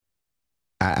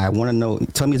I want to know.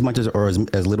 Tell me as much as or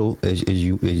as little as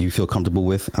you feel comfortable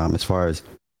with, as far as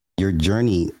your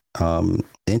journey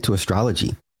into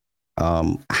astrology.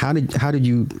 How did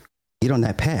you get on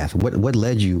that path? What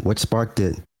led you? What sparked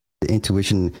the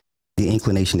intuition, the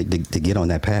inclination to get on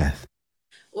that path?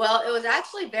 Well, it was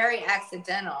actually very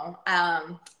accidental.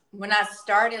 When I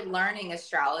started learning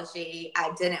astrology,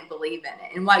 I didn't believe in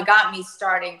it. And what got me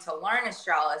starting to learn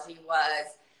astrology was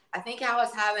I think I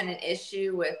was having an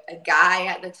issue with a guy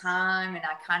at the time, and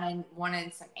I kind of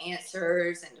wanted some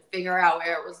answers and to figure out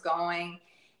where it was going.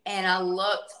 And I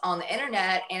looked on the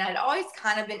internet, and I'd always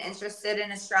kind of been interested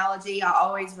in astrology. I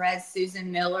always read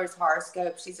Susan Miller's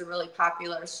horoscope. She's a really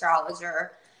popular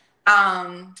astrologer.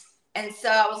 Um, and so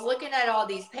I was looking at all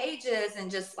these pages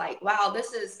and just like, wow,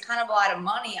 this is kind of a lot of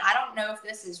money. I don't know if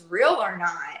this is real or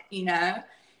not.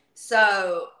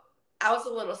 So I was a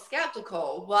little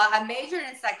skeptical. Well, I majored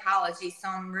in psychology, so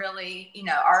I'm really,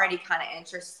 already kind of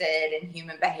interested in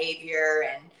human behavior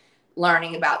and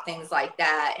learning about things like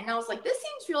that. And I was like, this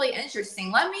seems really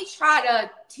interesting. Let me try to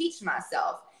teach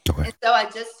myself. Okay. And so I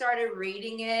just started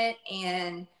reading it,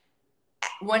 and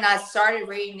when I started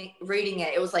reading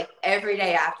it, it was like every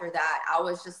day after that, I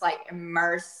was just like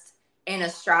immersed in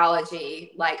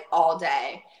astrology like all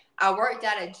day. I worked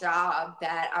at a job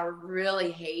that I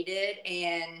really hated,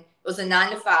 and it was a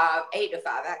 9 to 5, 8 to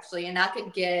 5 actually, and I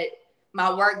could get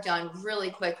my work done really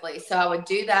quickly. So I would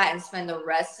do that and spend the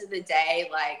rest of the day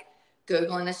like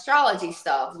Googling astrology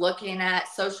stuff, looking at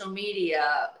social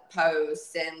media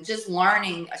posts, and just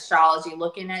learning astrology,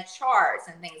 looking at charts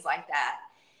and things like that.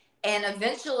 And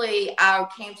eventually I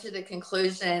came to the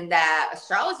conclusion that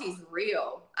astrology is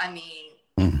real. I mean,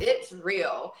 Mm. it's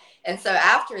real. And so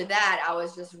after that, I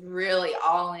was just really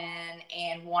all in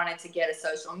and wanted to get a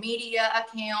social media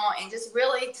account and just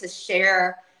really to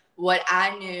share what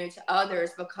I knew to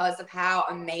others because of how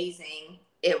amazing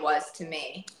it was to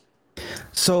me.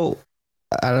 So,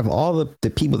 out of all the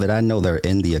people that I know that are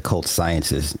in the occult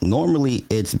sciences, normally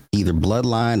it's either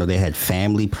bloodline or they had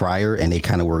family prior and they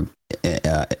kind of were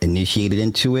initiated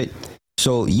into it.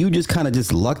 So you just kind of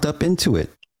just lucked up into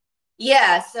it.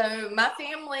 Yeah, so my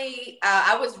family,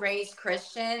 I was raised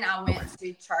Christian. I went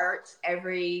Okay. to church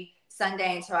every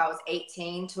Sunday until I was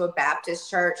 18 to a Baptist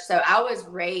church. So I was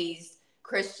raised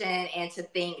Christian and to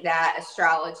think that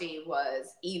astrology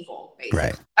was evil,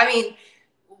 Right. basically. I mean,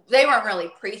 they weren't really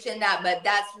preaching that, but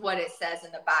that's what it says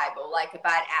in the Bible. Like if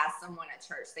I'd ask someone at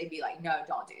church, they'd be like, no,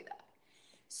 don't do that.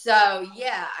 So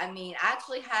yeah, I mean, I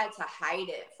actually had to hide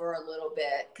it for a little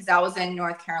bit because I was in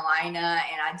North Carolina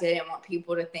and I didn't want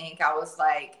people to think I was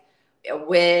like a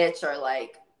witch or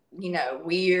like,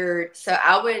 weird. So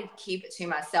I would keep it to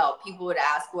myself. People would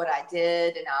ask what I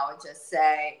did, and I would just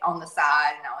say on the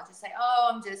side, and I would just say,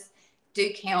 oh, I'm just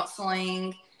do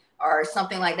counseling or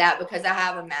something like that because I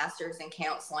have a master's in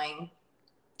counseling.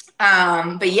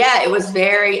 But yeah, it was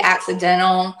very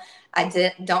accidental.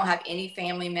 Don't have any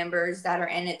family members that are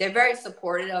in it. They're very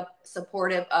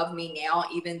supportive of me now,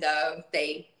 even though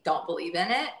they don't believe in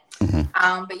it.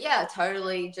 Hmm. But yeah,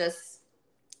 totally just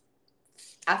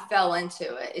I fell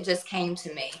into it. It just came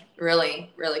to me.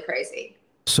 Really, really crazy.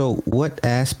 So what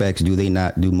aspects do they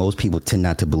not do most people tend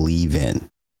not to believe in?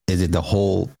 Is it the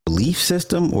whole belief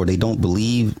system or they don't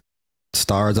believe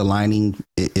stars aligning?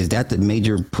 Is that the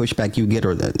major pushback you get,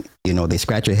 or they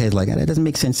scratch their heads like that doesn't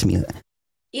make sense to me?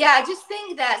 Yeah, I just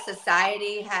think that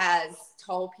society has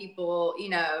told people,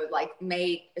 like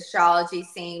made astrology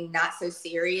seem not so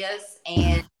serious.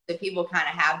 And Mhm. the people kind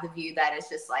of have the view that it's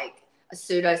just like a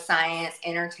pseudoscience,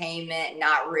 entertainment,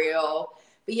 not real.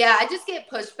 But yeah, I just get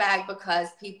pushed back because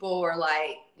people are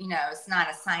like, it's not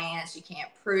a science, you can't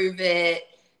prove it.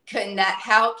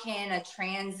 How can a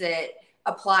transit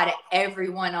apply to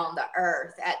everyone on the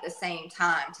earth at the same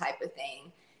time type of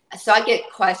thing? So I get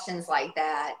questions like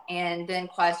that, and then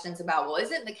questions about, well,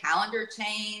 isn't the calendar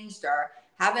changed or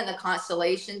haven't the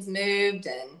constellations moved?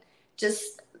 And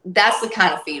just that's the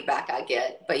kind of feedback I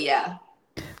get. But yeah,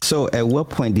 So at what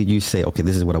point did you say, okay,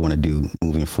 this is what I want to do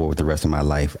moving forward the rest of my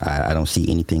life? I don't see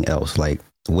anything else. Like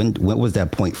when was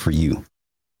that point for you?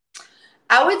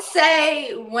 I would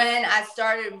say when I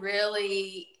started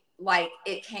really like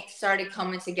started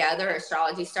coming together,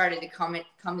 astrology started to coming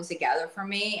together for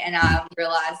me, and Mhm. I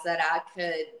realized that I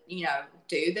could,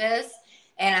 do this.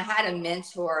 And I had a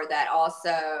mentor that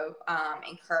also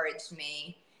encouraged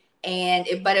me,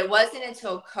 but it wasn't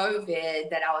until COVID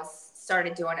that I was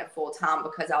started doing it full time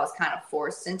because I was kind of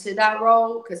forced into that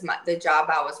role because the job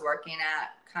I was working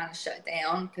at kind of shut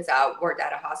down because I worked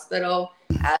at a hospital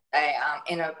as a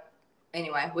in a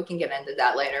anyway, we can get into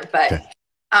that later. But Okay.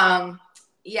 um,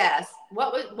 Yes.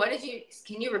 What did you,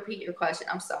 can you repeat your question?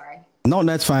 I'm sorry. No,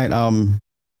 that's fine.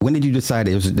 When did you decide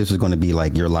this was going to be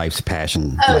like your life's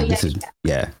passion? Oh, Like yeah. this is,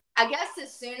 yeah. I guess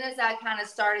as soon as I kind of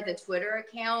started the Twitter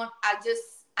account,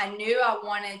 I knew I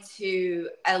wanted to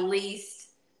at least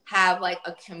have like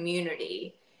a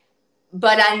community,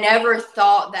 but I never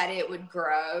thought that it would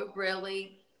grow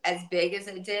really as big as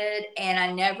it did. And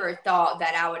I never thought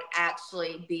that I would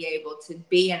actually be able to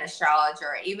be an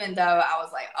astrologer, even though I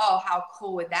was like, oh, how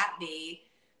cool would that be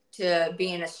to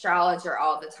be an astrologer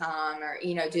all the time, or,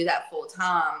 do that full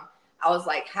time. I was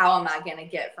like, how am I going to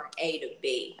get from A to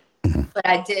B? Mhm. But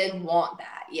I did want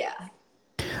that. Yeah.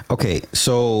 Okay,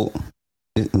 so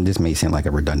this may sound like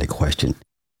a redundant question.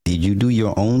 Did you do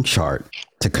your own chart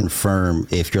to confirm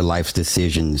if your life's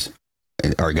decisions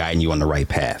are guiding you on the right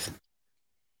path?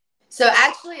 So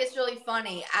actually, it's really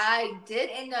funny. I did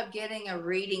end up getting a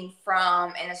reading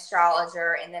from an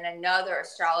astrologer and then another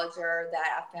astrologer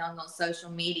that I found on social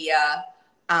media,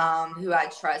 who I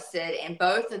trusted, and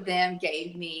both of them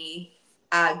gave me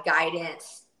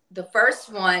guidance. The first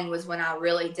one was when I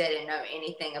really didn't know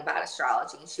anything about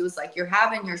astrology, and she was like, "You're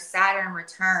having your Saturn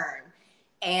return,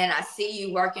 and I see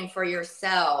you working for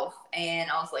yourself."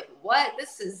 And I was like, what?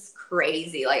 This is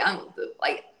crazy. Like, I'm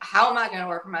like, how am I going to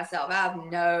work for myself? I have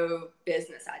no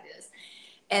business ideas.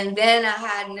 And then I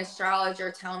had an astrologer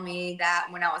tell me that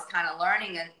when I was kind of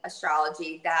learning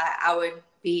astrology, that I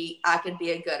could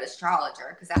be a good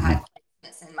astrologer because I Mhm. had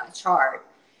placements in my chart.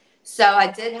 So I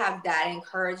did have that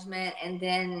encouragement. And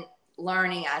then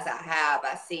learning as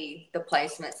I see the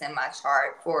placements in my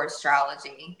chart for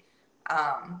astrology.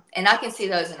 And I can see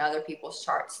those in other people's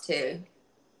charts too.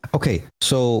 Okay,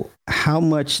 so how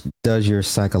much does your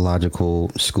psychological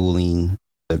schooling,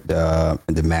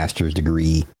 the master's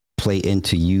degree, play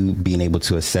into you being able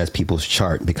to assess people's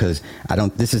chart? Because I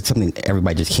don't. This is something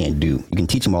everybody just can't do. You can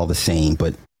teach them all the same,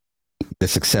 but the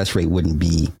success rate wouldn't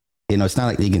be. It's not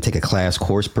like you can take a class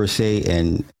course per se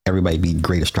and everybody be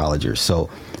great astrologers. So,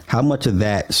 how much of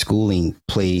that schooling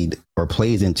played or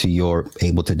plays into your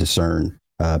able to discern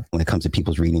when it comes to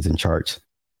people's readings and charts?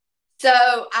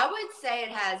 So I would say it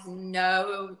has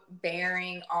no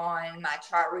bearing on my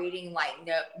chart reading, like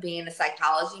no, being a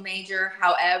psychology major.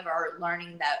 However,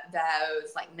 learning that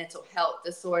those like mental health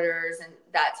disorders and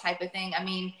that type of thing. I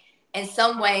mean, in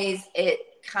some ways, it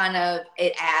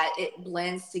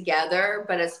blends together.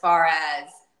 But as far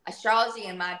as astrology,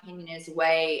 in my opinion, is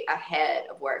way ahead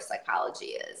of where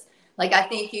psychology is. Like I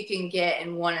think you can get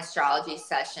in one astrology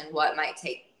session what might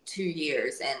take 2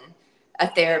 years in a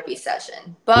therapy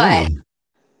session, but Really?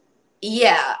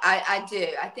 yeah, I do.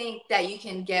 I think that you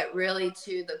can get really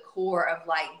to the core of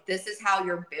like, this is how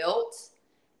you're built,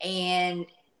 and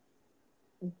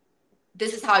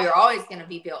this is how you're always going to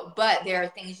be built. But there are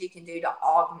things you can do to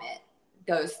augment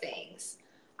those things.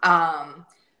 Um,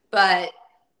 but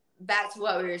back to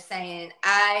what we were saying,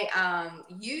 I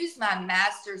use my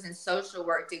master's in social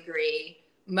work degree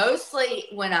mostly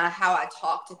when how I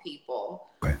talk to people,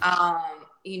 Okay.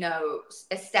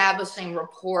 establishing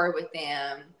rapport with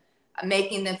them,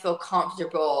 making them feel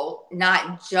comfortable,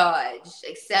 not judged,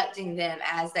 accepting them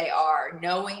as they are,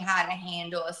 knowing how to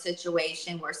handle a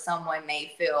situation where someone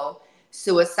may feel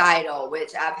suicidal,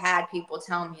 which I've had people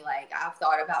tell me, like, I've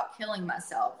thought about killing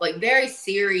myself, like very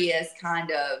serious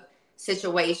kind of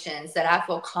situations that I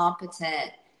feel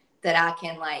competent that I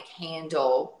can like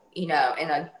handle, in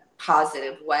a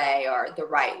positive way or the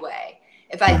right way.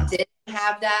 If I Mhm. didn't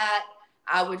have that,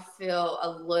 I would feel a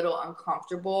little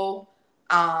uncomfortable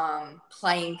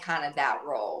playing kind of that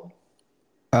role.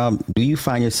 Do you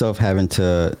find yourself having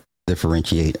to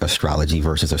differentiate astrology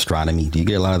versus astronomy? Do you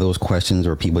get a lot of those questions,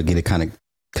 or people get it kind of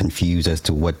confused as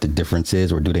to what the difference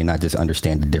is, or do they not just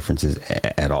understand the differences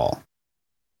at all?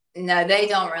 No, they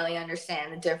don't really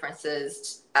understand the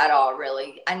differences at all,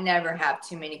 really. I never have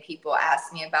too many people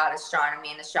ask me about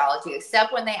astronomy and astrology,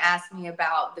 except when they ask me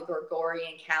about the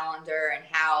Gregorian calendar and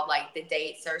how, like, the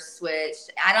dates are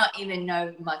switched. I don't even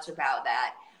know much about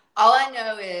that. All I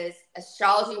know is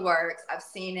astrology works. I've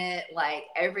seen it, like,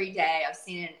 every day, I've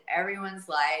seen it in everyone's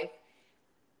life.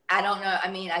 I don't know. I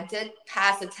mean, I did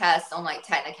pass a test on like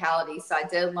technicalities, so I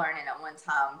did learn it at one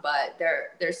time. But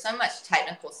there's so much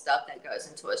technical stuff that goes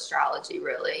into astrology,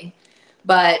 really.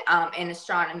 But and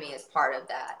astronomy is part of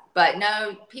that. But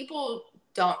no, people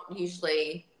don't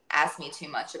usually ask me too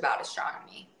much about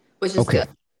astronomy, which is good.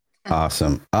 Okay,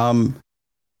 awesome.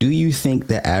 Do you think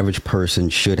the average person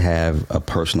should have a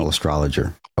personal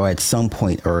astrologer, or at some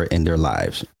point or in their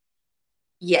lives?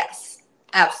 Yes,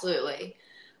 absolutely.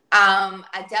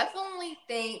 I definitely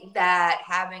think that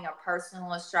having a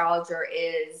personal astrologer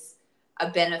is a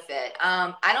benefit.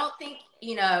 I don't think,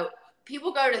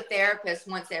 people go to therapists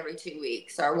once every 2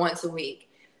 weeks or once a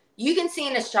week. You can see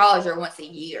an astrologer once a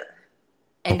year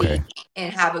and Okay.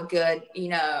 and have a good,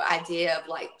 idea of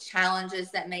like challenges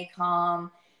that may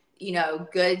come,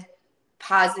 good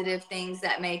positive things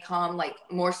that may come, like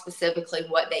more specifically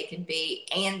what they can be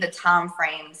and the time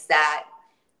frames that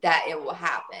it will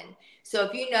happen. So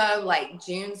if you know like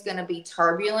June's going to be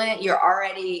turbulent, you're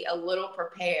already a little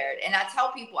prepared. And I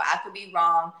tell people I could be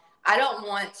wrong. I don't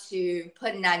want to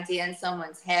put an idea in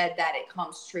someone's head that it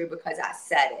comes true because I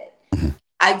said it.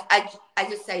 I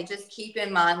just say, just keep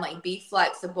in mind, like, be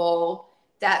flexible,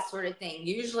 that sort of thing.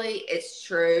 Usually it's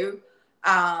true.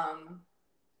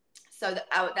 So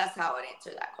that's how I would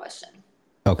answer that question.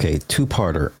 Okay,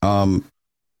 two-parter.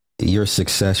 Your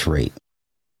success rate.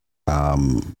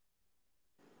 Um,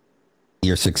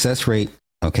 your success rate.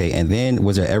 Okay, and then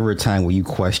was there ever a time where you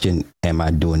questioned, "Am I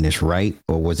doing this right?"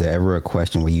 Or was there ever a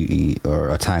question where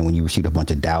or a time when you received a bunch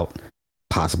of doubt,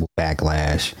 possible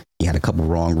backlash? You had a couple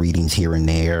wrong readings here and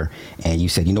there, and you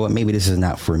said, "You know what? Maybe this is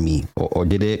not for me." Or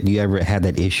did it? Do you ever have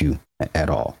that issue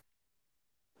at all?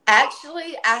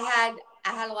 Actually, I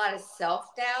had a lot of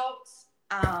self doubts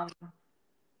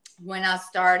when I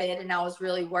started, and I was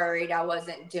really worried I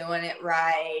wasn't doing it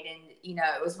right. And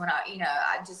it was when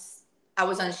I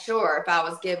was unsure if I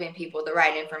was giving people the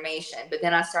right information. But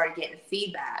then I started getting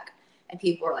feedback, and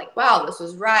people were like, "Wow, this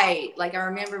was right." Like, I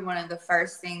remember one of the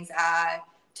first things I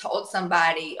told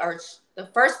somebody, or the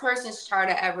first person's chart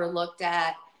I ever looked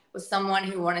at, was someone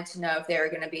who wanted to know if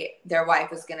their wife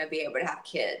was going to be able to have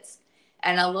kids.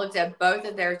 And I looked at both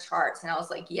of their charts and I was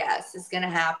like, yes, it's going to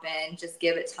happen. Just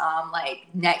give it time, like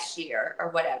next year or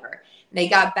whatever. And they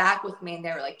got back with me and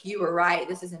they were like, you were right.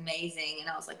 This is amazing. And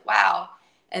I was like, wow.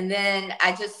 And then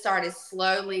I just started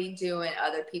slowly doing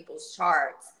other people's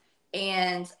charts.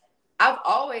 And I've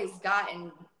always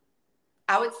gotten,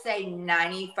 I would say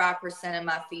 95% of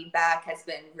my feedback has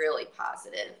been really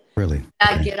positive. Really?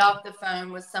 I Okay. get off the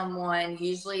phone with someone,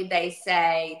 usually they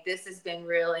say, this has been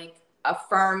really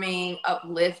affirming,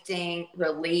 uplifting,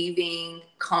 relieving,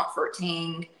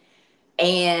 comforting,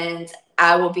 and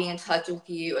I will be in touch with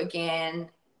you again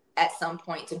at some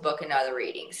point to book another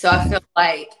reading. So I Mhm. feel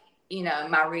like,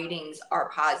 my readings are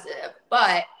positive.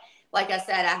 But like I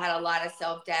said, I had a lot of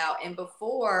self doubt. And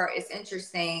before, it's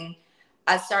interesting,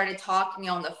 I started talking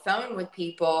on the phone with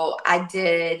people. I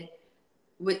did,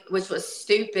 which was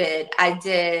stupid. I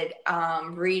did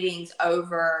readings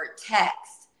over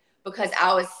text because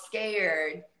I was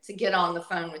scared to get on the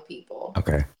phone with people.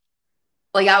 Okay.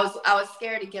 Like, I was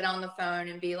scared to get on the phone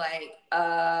and be like,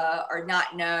 or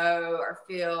not know, or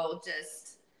feel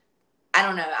just, I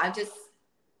don't know. I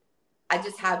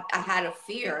had a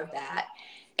fear of that.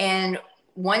 And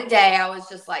one day I was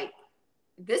just like,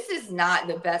 this is not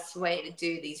the best way to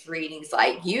do these readings.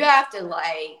 Like, you have to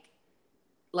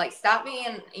stop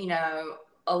being,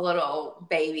 a little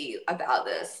baby about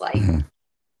this. Like, Mhm.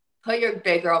 put your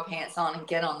big girl pants on and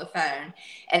get on the phone.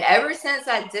 And ever since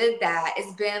I did that,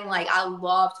 it's been like, I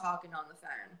love talking on the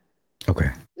phone.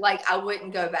 Okay. Like, I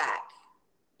wouldn't go back.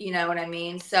 You know what I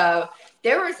mean? So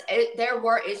there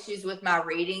were issues with my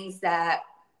readings that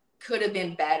could have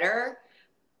been better,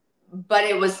 but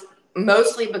it was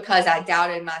mostly because I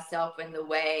doubted myself in the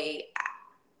way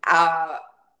I,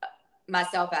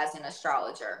 myself as an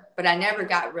astrologer. But I never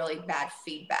got really bad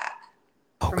feedback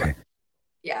from, Okay.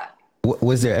 yeah.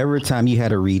 Was there ever a time you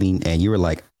had a reading and you were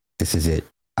like, "This is it.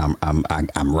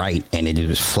 I'm right," and it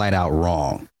was flat out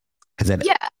wrong? Has that?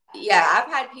 Yeah. Yeah. I've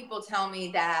had people tell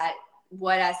me that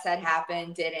what I said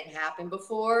happened didn't happen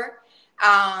before.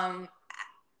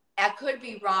 I could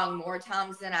be wrong more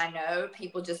times than I know.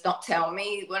 People just don't tell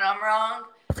me when I'm wrong.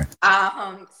 Okay.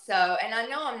 And I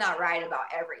know I'm not right about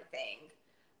everything.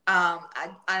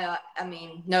 I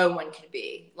mean, no one can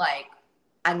be, like,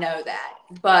 I know that,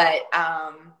 but,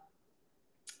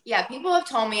 yeah, people have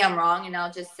told me I'm wrong, and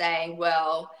I'll just say,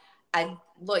 well, I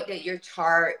looked at your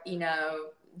chart,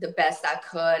 the best I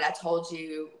could. I told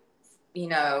you, you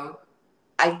know,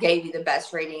 I gave you the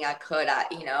best rating I could.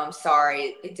 I'm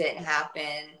sorry it didn't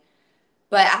happen.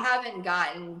 But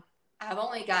I've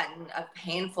only gotten a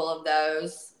handful of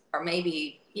those, or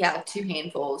maybe, yeah, two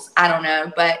handfuls. I don't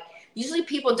know. But usually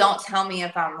people don't tell me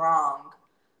if I'm wrong.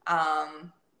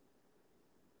 Um,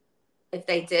 if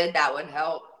they did, that would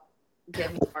help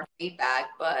give me more feedback.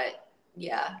 But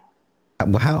yeah.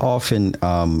 Well, how often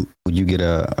would you get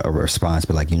a response,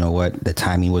 but like, you know what, the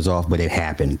timing was off, but it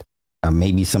happened?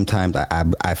 Maybe sometimes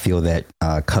I feel that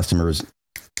customers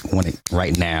want it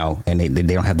right now, and they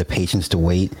don't have the patience to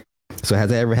wait. So has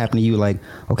that ever happened to you? Like,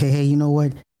 okay, hey, you know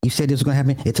what? You said this was gonna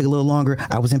happen. It took a little longer.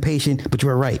 I was impatient, but you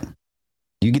were right.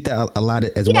 Do you get that a lot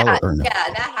as well, Yeah, or no? yeah,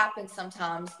 that happens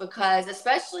sometimes because,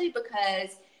 especially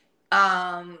because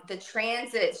the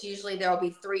transits, usually there'll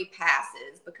be three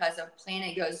passes because a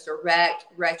planet goes direct,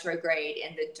 retrograde,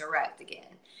 and then direct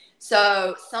again.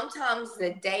 So sometimes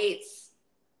the dates,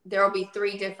 there will be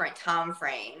three different time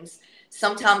frames.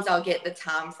 Sometimes I'll get the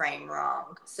time frame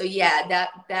wrong. So yeah,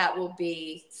 that will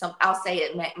be some. I'll say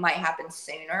might happen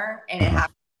sooner and it Uh-huh.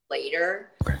 happens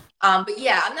later. Okay. But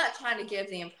yeah, I'm not trying to give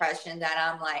the impression that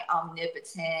I'm like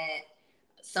omnipotent,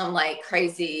 some like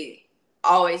crazy,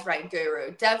 always right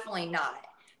guru. Definitely not.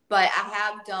 But I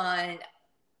have done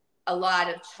a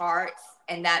lot of charts,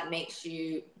 and that makes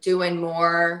you doing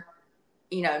more,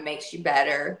 makes you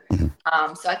better. Mhm.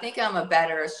 So I think I'm a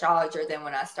better astrologer than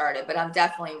when I started, but I'm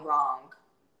definitely wrong,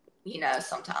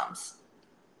 sometimes.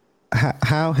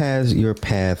 How has your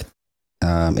path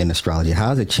in astrology, how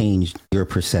has it changed your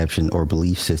perception or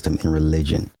belief system in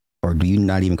religion? Or do you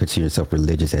not even consider yourself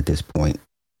religious at this point?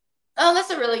 Oh, that's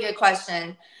a really good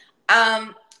question.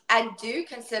 Um, I do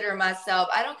consider myself,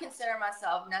 I don't consider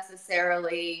myself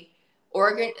necessarily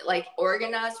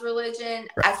organized religion.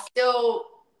 Right.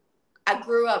 I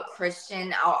grew up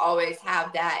Christian. I'll always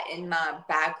have that in my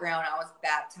background. I was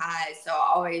baptized, so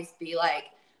I'll always be like,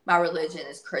 my religion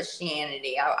is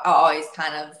Christianity. I'll always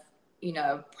kind of,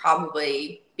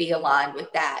 probably be aligned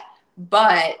with that.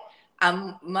 But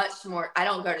I'm much more, I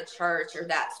don't go to church or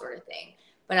that sort of thing,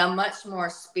 but I'm much more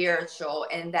spiritual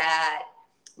in that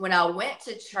when I went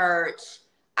to church,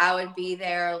 I would be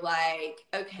there like,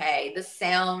 okay, this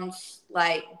sounds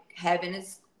like heaven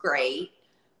is great,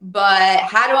 but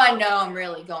how do I know I'm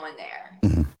really going there?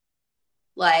 Mm-hmm.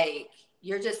 Like,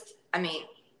 I mean,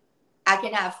 I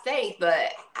can have faith,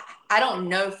 but I don't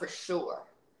know for sure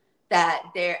that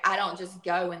I don't just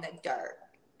go in the dirt,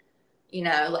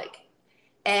 like,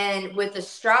 and with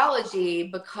astrology,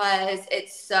 because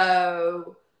it's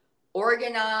so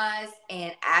organized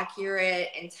and accurate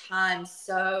and timed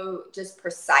so just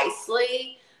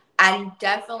precisely, I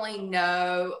definitely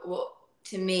know, well,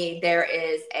 to me, there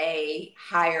is a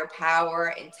higher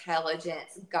power,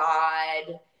 intelligence,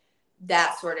 God,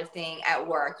 that sort of thing at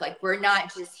work. Like, we're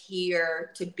not just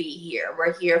here to be here,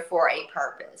 we're here for a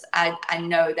purpose. I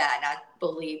know that, and I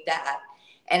believe that.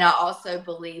 And I also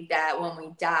believe that when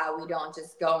we die, we don't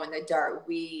just go in the dirt,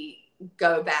 we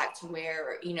go back to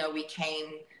where, we came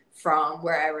from,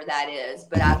 wherever that is.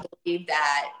 But Mm-hmm. I believe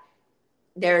that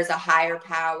there's a higher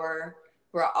power.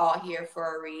 We're all here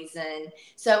for a reason.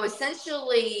 So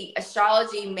essentially,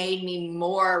 astrology made me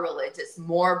more religious,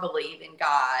 more believe in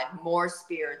God, more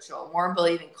spiritual, more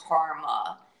believe in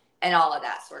karma, and all of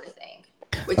that sort of thing,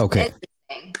 which is Okay.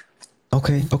 interesting.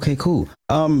 Okay. Okay. Cool.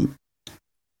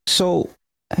 So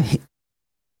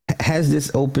has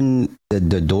this opened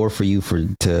the door for you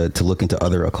to look into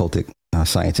other occultic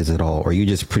sciences at all, or you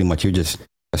just pretty much you're just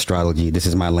astrology? This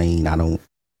is my lane. I don't.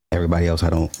 Everybody else, I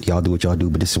don't. Y'all do what y'all do,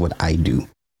 but this is what I do.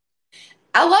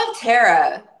 I love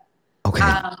tarot. Okay.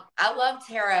 I love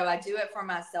tarot. I do it for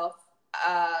myself.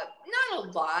 Not a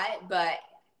lot, but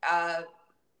uh,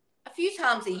 a few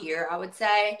times a year, I would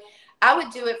say. I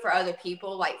would do it for other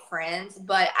people, like friends,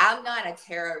 but I'm not a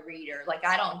tarot reader. Like,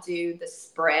 I don't do the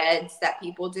spreads that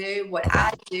people do. What Okay.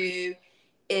 I do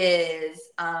is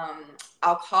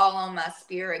I'll call on my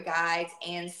spirit guides,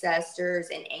 ancestors,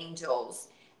 and angels.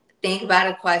 Think about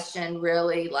a question,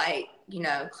 really, like,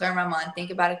 clear my mind,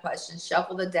 think about a question,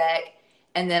 shuffle the deck,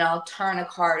 and then I'll turn a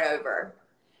card over.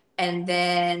 And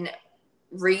then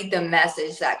read the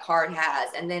message that card has,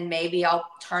 and then maybe I'll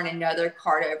turn another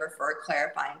card over for a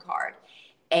clarifying card.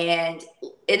 And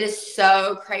it is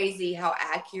so crazy how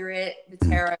accurate the Mm.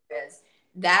 tarot is.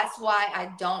 That's why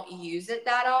I don't use it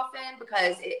that often,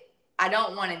 because I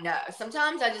don't want to know.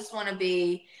 Sometimes I just want to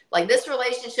be like, this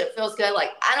relationship feels good.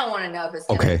 Like, I don't want to know if it's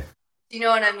gonna. Okay. You know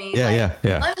what I mean? Yeah. Like, Yeah.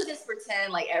 Yeah. let me just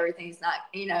pretend like everything's not,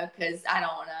 because I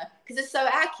don't want to, because it's so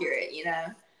accurate,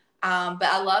 But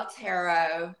I love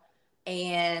tarot,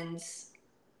 and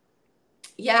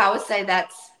yeah, I would say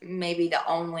that's maybe the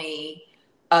only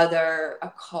other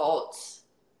occult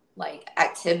like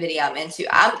activity I'm into.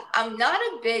 I'm not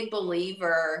a big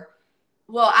believer.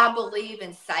 Well, I believe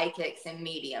in psychics and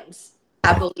mediums.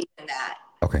 I Okay. believe in that.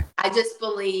 Okay. I just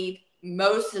believe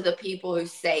most of the people who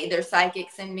say they're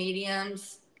psychics and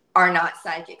mediums are not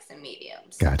psychics and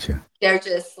mediums. Gotcha. They're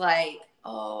just like,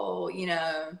 oh,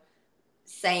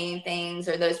 saying things,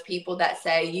 or those people that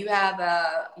say you have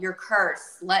your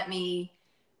curse. Let me,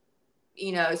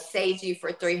 save you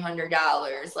for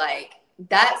 $300. Like,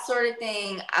 that sort of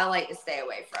thing, I like to stay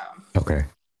away from. Okay.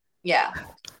 Yeah.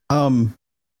 Um.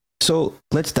 So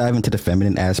let's dive into the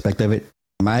feminine aspect of it.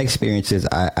 My experience is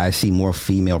I see more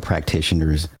female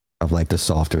practitioners of like the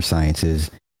softer sciences,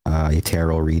 your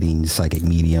tarot readings, psychic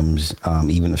mediums,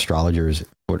 even astrologers,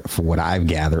 for what I've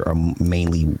gathered, are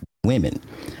mainly women.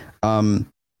 Um,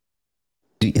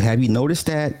 have you noticed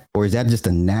that, or is that just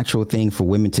a natural thing for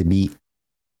women to be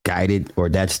guided, or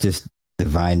that's just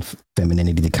divine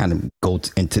femininity to kind of go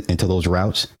into those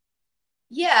routes?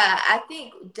 Yeah, I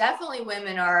think definitely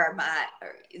women are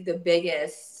the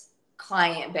biggest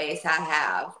client base I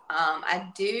have. I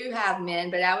do have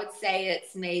men, but I would say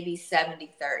it's maybe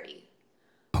 70-30.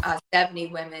 70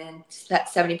 women,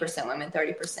 70% women,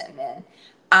 30% men.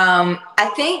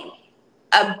 I think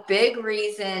a big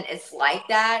reason it's like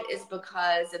that is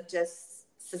because of just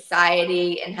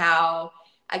society and how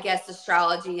I guess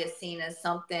astrology is seen as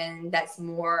something that's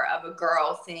more of a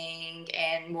girl thing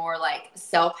and more like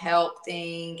self-help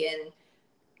thing,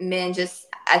 and men just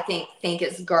I think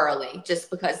it's girly just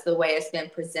because the way it's been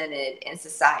presented in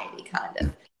society kind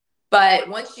of. But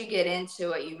once you get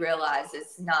into it, you realize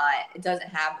it's not, it doesn't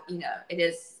have,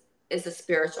 is a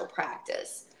spiritual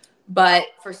practice. But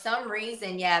for some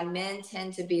reason, yeah, men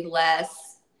tend to be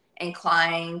less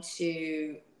inclined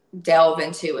to delve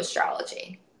into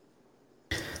astrology.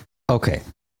 Okay,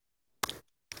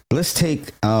 let's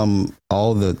take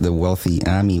all the wealthy,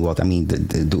 I mean wealth, I mean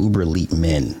the uber elite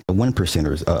men, the one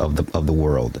percenters of the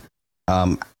world.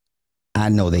 Um, I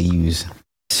know they use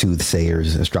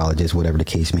soothsayers, astrologists, whatever the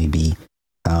case may be.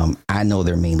 I know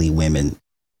they're mainly women.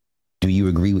 Do you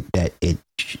agree with that?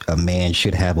 A man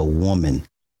should have a woman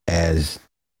as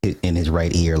in his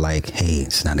right ear, like, hey,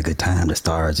 it's not a good time. The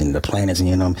stars and the planets, and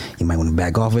you might want to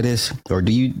back off of this. Or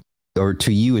do you, or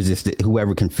to you, is this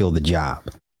whoever can fill the job?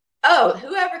 Oh,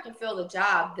 whoever can fill the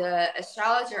job. The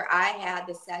astrologer I had,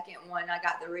 the second one I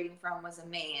got the reading from, was a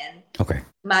man. Okay.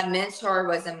 My mentor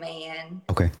was a man.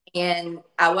 Okay. And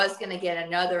I was going to get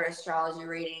another astrology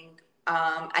reading.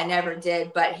 I never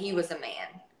did, but he was a man.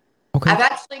 Okay. I've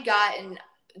actually gotten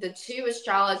the two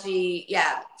astrology.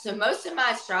 Yeah. So most of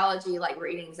my astrology like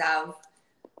readings, I've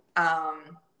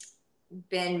um,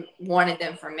 been wanted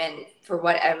them for men for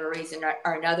whatever reason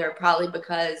or another, probably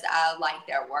because I liked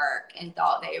their work and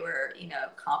thought they were,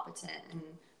 competent and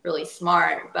really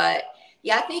smart. But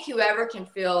yeah, I think whoever can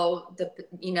feel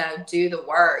do the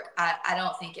work. I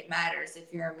don't think it matters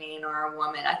if you're a man or a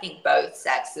woman. I think both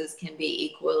sexes can be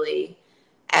equally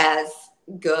as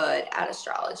good at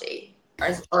astrology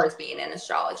or as being an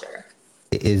astrologer.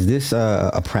 Is this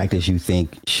a practice you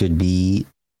think should be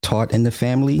taught in the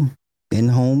family, in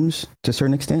homes, to a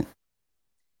certain extent,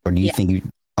 or do you Yeah. think you?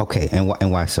 Okay,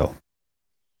 and why so?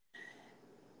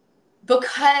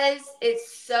 Because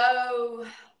it's so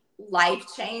life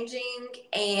changing,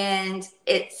 and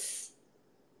it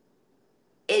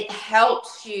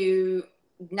helps you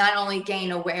not only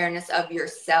gain awareness of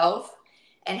yourself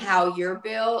and how you're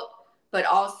built, but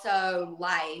also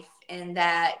life, and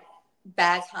that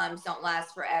bad times don't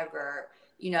last forever.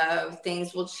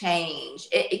 Things will change.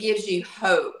 It gives you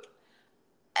hope.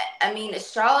 I mean,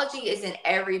 astrology is in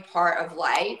every part of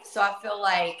life, so I feel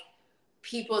like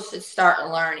people should start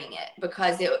learning it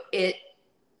because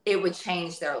it would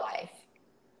change their life.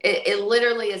 It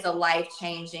literally is a life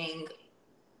changing.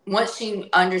 Once you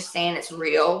understand it's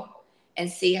real and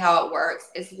see how it works,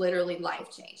 it's literally life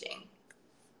changing.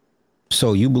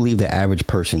 So you believe the average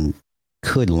person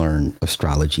could learn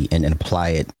astrology and apply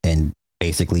it and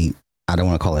basically, I don't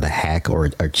want to call it a hack or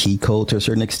a cheat code to a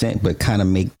certain extent, but kind of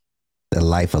make the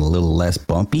life a little less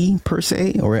bumpy per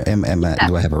se, or Yeah.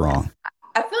 do I have it wrong?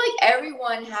 I feel like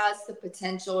everyone has the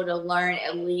potential to learn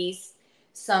at least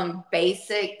some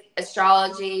basic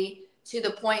astrology to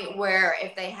the point where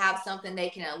if they have something, they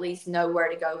can at least know where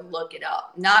to go look it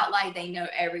up. Not like they know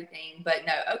everything, but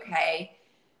know, okay,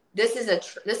 this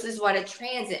is what a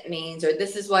transit means, or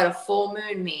this is what a full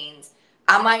moon means.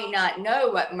 I might not know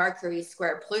what Mercury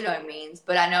square Pluto means,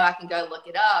 but I know I can go look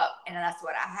it up, and that's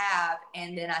what I have,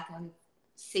 and then I can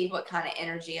see what kind of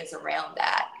energy is around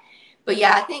that. But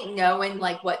yeah, I think knowing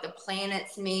like what the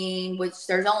planets mean, which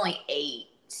there's only eight,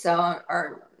 so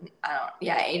or I don't,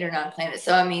 yeah, 8 or 9 planets.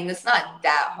 So I mean, it's not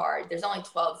that hard. There's only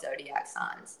 12 zodiac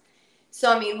signs.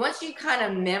 So I mean, once you kind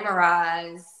of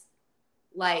memorize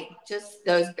like just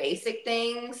those basic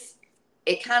things,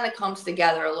 it kind of comes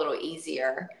together a little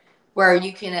easier where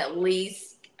you can at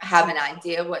least have an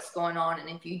idea of what's going on. And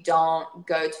if you don't,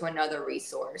 go to another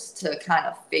resource to kind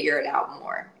of figure it out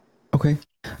more. Okay.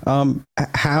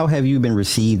 How have you been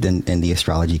received in the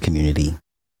astrology community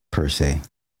per se?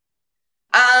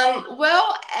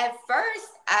 Well, at first,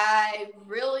 I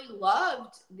really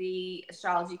loved the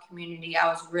astrology community. I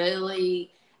was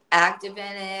really active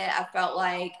in it. I felt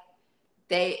like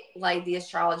the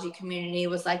astrology community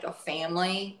was like a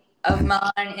family of Mhm.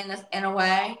 mine in a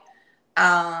way.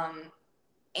 Um,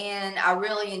 and I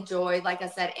really enjoyed, like I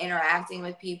said, interacting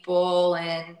with people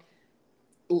and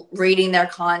reading their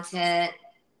content.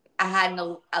 I had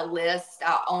a list.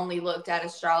 I only looked at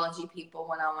astrology people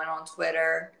when I went on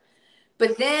Twitter.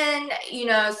 But then,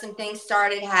 some things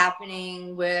started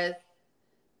happening with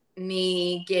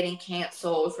me getting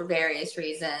canceled for various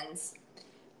reasons.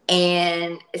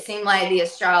 And it seemed like the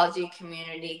astrology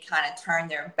community kind of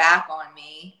turned their back on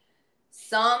me.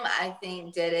 Some, I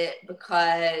think, did it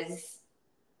because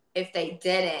if they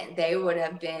didn't, they would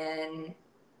have been,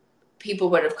 people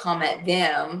would have come at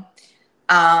them.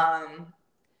 Um,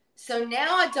 so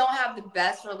now I don't have the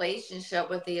best relationship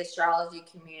with the astrology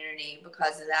community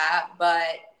because of that,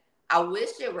 but I wish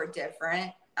it were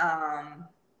different. I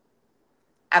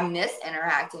miss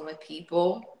interacting with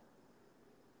people,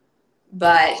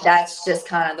 but that's just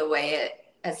kind of the way it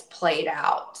has played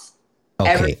out.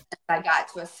 Ever Okay. since I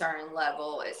got to a certain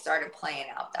level, it started playing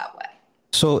out that way.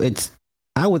 So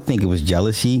I would think it was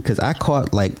jealousy because I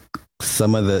caught like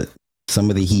some of the some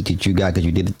of the heat that you got because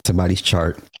you did somebody's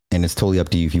chart, and it's totally up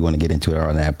to you if you want to get into it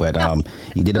or that. But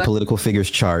you did a political figures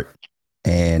chart,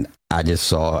 and I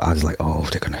was like, oh,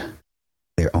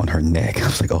 they're on her neck. I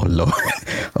was like, oh lord,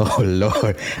 oh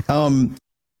lord. Um,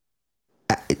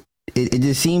 it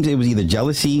just seems it was either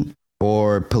jealousy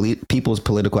or people's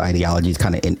political ideologies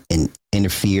kind of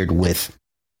interfered with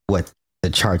what the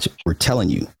charts were telling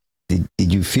you. Did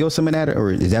you feel some of that,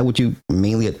 or is that what you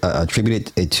mainly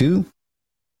attributed it to?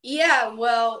 Yeah,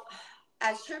 well,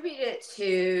 I attribute it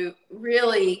to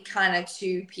really kind of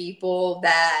two people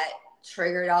that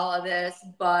triggered all of this.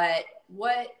 But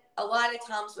what a lot of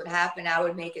times would happen, I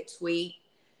would make a tweet,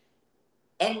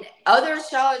 and other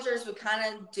astrologers would kind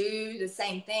of do the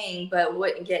same thing, but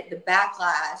wouldn't get the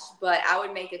backlash. But I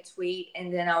would make a tweet,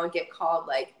 and then I would get called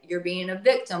like, you're being a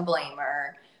victim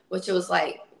blamer, which was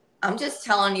like, I'm just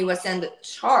telling you what's in the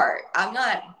chart.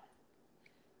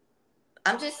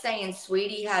 I'm just saying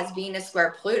Sweetie has Venus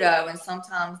square Pluto, and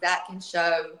sometimes that can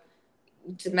show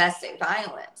domestic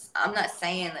violence. I'm not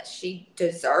saying that she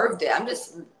deserved it. I'm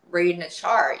just reading a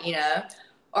chart,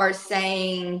 or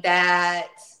saying that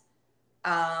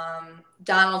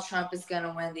Donald Trump is going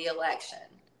to win the election.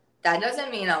 That doesn't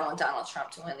mean I want Donald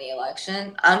Trump to win the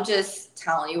election. I'm just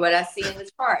telling you what I see in the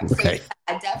chart. So yeah, Okay.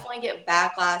 I definitely get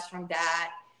backlash from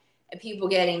that and people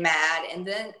getting mad. And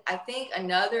then I think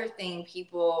another thing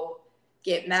people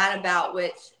get mad about,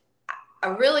 which I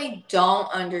really don't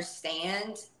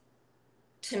understand,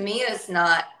 to me, it's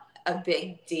not a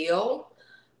big deal.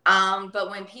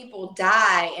 But when people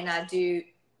die and I do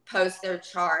post their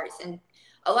charts, and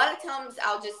a lot of times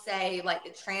I'll just say like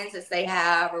the transits they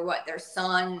have or what their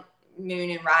sun, moon,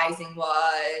 and rising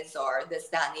was, or this,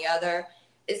 that, and the other.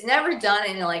 It's never done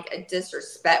in like a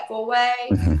disrespectful way,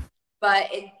 Mm-hmm. but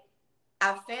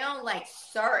I found like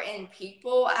certain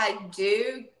people I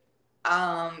do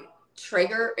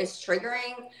is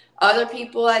triggering. Other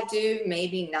people I do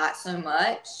maybe not so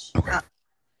much. Okay.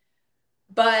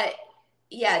 But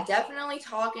yeah, definitely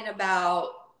talking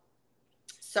about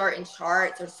certain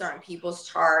charts or certain people's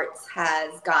charts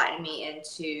has gotten me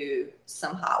into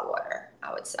some hot water,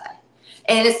 I would say.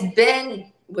 And it's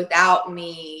been without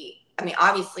me. I mean,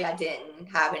 obviously, I didn't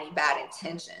have any bad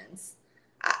intentions.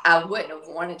 I wouldn't have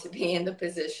wanted to be in the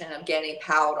position of getting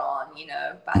piled on,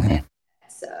 by them. Mm-hmm.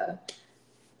 So,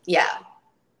 yeah.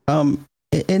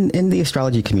 In the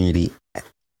astrology community,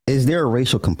 is there a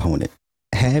racial component?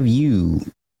 Have you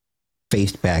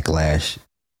faced backlash,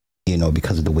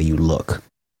 because of the way you look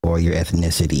or your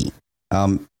ethnicity?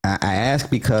 I ask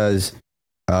because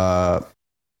uh,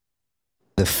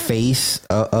 the face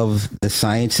of the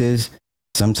sciences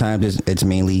sometimes it's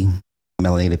mainly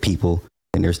melanated people,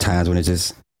 and there's times when it's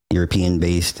just European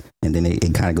based, and then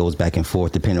it kind of goes back and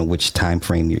forth depending on which time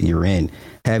frame you're in.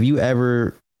 Have you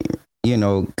ever,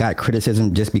 got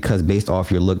criticism just because based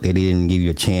off your look they didn't give you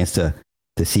a chance to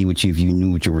see what you if you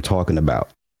knew what you were talking about?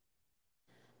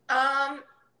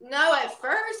 No, at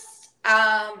first,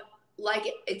 like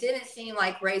it didn't seem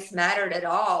like race mattered at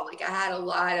all. Like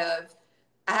I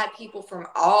had people from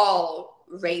all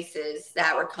races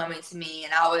that were coming to me,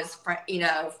 and I was,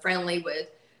 friendly with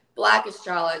black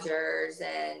astrologers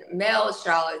and male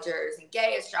astrologers and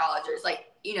gay astrologers,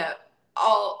 like,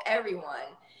 everyone.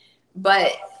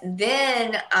 But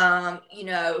then,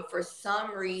 for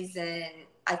some reason,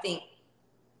 I think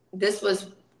this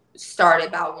was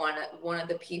started by one of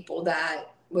the people that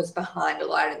was behind a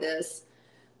lot of this.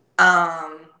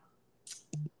 Um,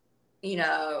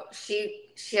 she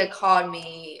had called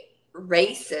me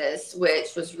racist,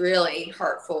 which was really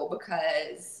hurtful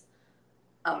because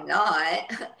I'm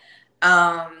not.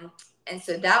 And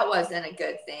so that wasn't a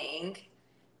good thing.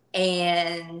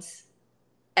 And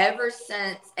ever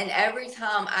since, and every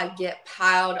time I get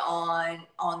piled on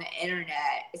the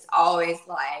internet, it's always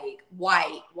like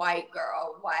white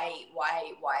girl, white.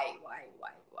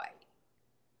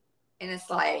 And it's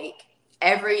like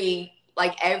every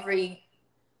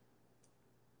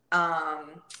um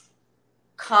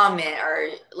comment or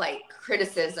like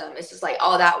criticism, it's just like,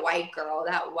 oh, that white girl,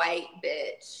 that white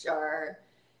bitch, or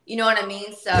you know what I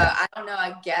mean? So Yeah. I don't know,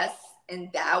 I guess in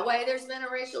that way there's been a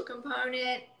racial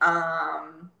component.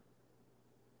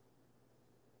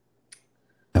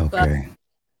 But Okay.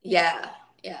 yeah,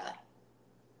 yeah.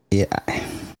 Yeah.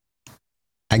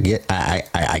 I get.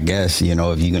 I guess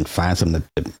if you can find something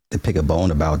to pick a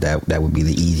bone about, that would be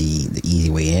the easy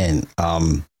way in.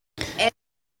 And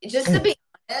just to Yeah. be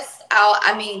honest,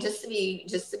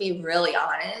 just to be really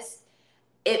honest,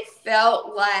 it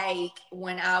felt like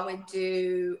when I would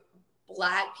do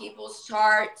black people's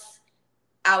charts,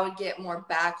 I would get more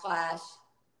backlash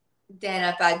than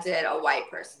if I did a white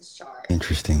person's chart.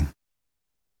 Interesting.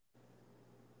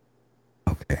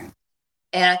 Okay.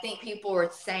 And I think people were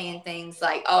saying things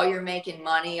like, "Oh, you're making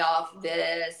money off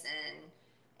this," and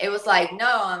it was like,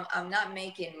 "No, I'm not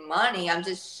making money. I'm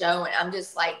just showing. I'm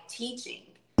just like teaching."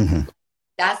 Hmm.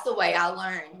 That's the way I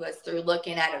learned, was through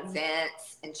looking at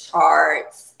events and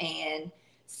charts and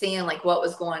seeing like what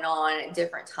was going on at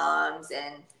different times,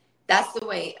 and that's the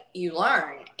way you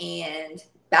learn. And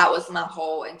that was my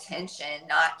whole intention,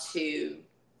 not to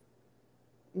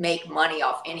make money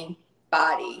off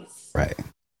anybody's Right.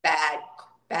 bad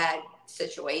bad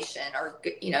situation, or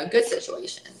good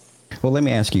situation. Well, let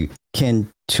me ask you: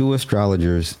 can two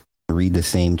astrologers read the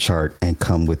same chart and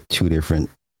come with two different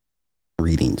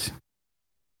readings?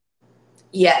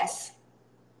 Yes,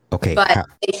 Okay. but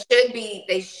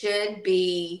they should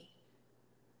be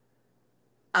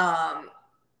um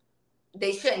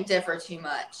they shouldn't differ too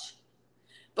much,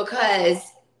 because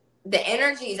the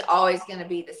energy is always going to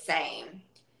be the same,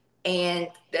 and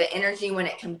the energy when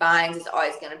it combines is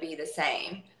always going to be the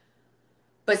same.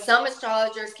 But some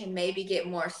astrologers can maybe get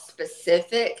more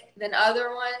specific than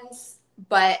other ones.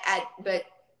 But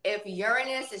if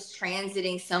Uranus is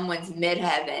transiting someone's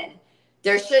midheaven,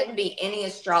 there shouldn't be any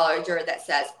astrologer that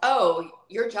says, "Oh,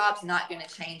 your job's not going to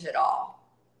change at all."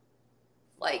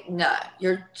 Like, no,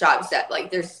 your job's set. Like,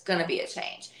 there's going to be a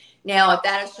change. Now, if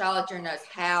that astrologer knows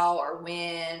how or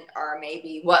when or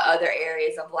maybe what other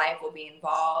areas of life will be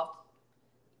involved,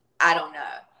 I don't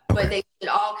know. But Okay. they should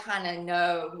all kind of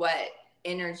know what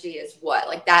energy is what.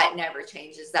 Like, that never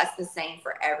changes. That's the same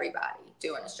for everybody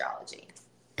doing astrology.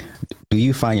 Do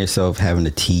you find yourself having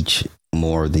to teach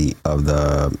more of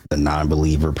the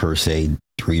non-believer per se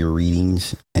through your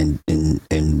readings, and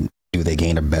do they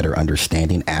gain a better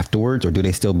understanding afterwards, or do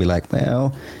they still be like,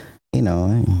 well,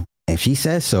 if she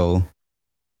says so?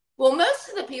 Well, most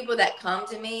of the people that come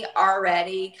to me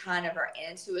already kind of are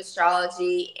into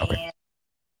astrology, Okay.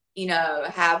 and,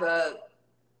 have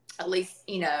at least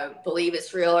believe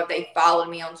it's real, or they followed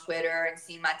me on Twitter and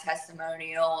seen my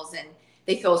testimonials, and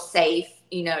they feel safe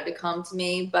to come to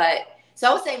me. But so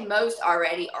I would say most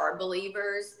already are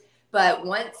believers. But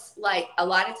once, like, a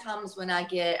lot of times when I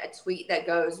get a tweet that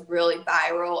goes really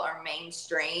viral or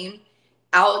mainstream,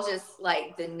 I'll just,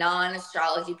 like, the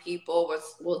non-astrology people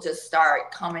will just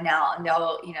start coming out, and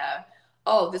they'll,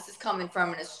 oh, this is coming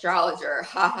from an astrologer,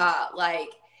 haha, like,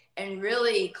 and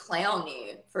really clown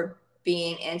you for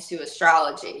being into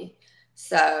astrology.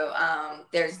 So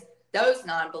there's those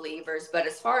non-believers. But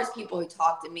as far as people who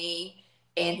talk to me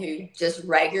and who just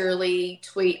regularly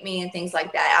tweet me and things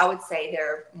like that, I would say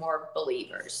they're more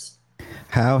believers.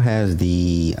 How has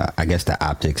I guess the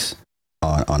optics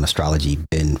on astrology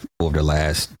been over the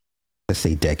last, let's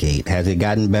say, decade? Has it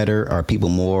gotten better? Are people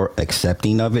more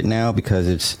accepting of it now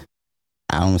because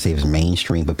I don't want to say it's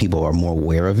mainstream, but people are more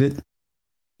aware of it?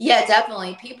 Yeah,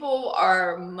 definitely. People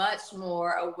are much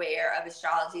more aware of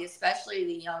astrology, especially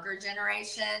the younger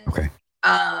generation. Okay.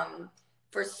 Um,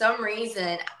 for some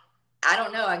reason, I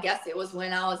don't know. I guess it was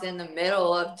when I was in the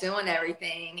middle of doing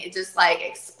everything. It just like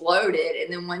exploded.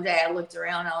 And then one day I looked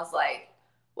around and I was like,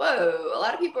 whoa, a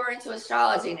lot of people are into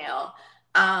astrology now.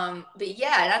 But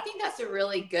yeah, and I think that's a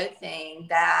really good thing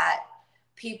that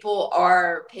people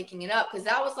are picking it up, because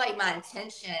that was like my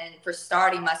intention for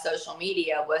starting my social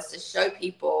media, was to show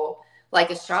people like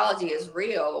astrology is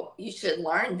real. You should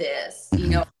learn this.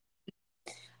 Hmm.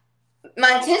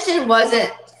 My intention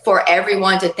wasn't for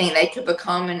everyone to think they could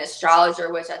become an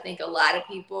astrologer, which I think a lot of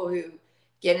people who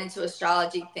get into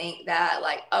astrology think that,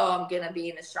 like, oh, I'm going to be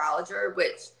an astrologer,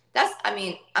 which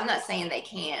I'm not saying they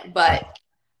can't, Right. but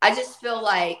I just feel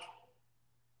like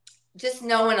just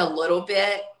knowing a little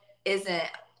bit isn't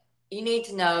you need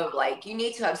to know, like, you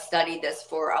need to have studied this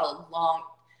for a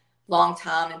long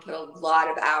time and put a lot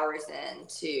of hours in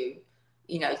to,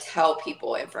 tell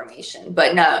people information.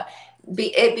 But no,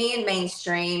 it being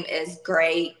mainstream is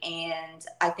great, and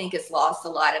I think it's lost a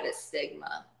lot of its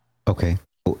stigma. Okay.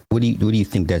 What do you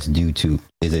think that's due to?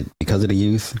 Is it because of the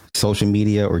youth, social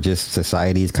media, or just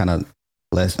society is kind of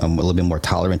less, a little bit more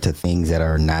tolerant to things that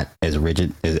are not as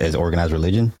rigid as organized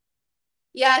religion?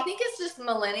 Yeah, I think it's just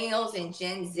millennials and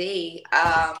Gen Z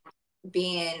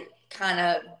being kind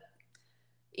of,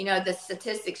 the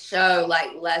statistics show like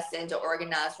less into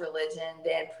organized religion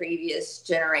than previous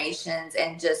generations,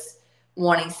 and just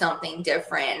wanting something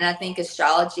different. And I think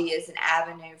astrology is an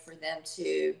avenue for them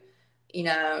to,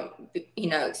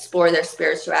 explore their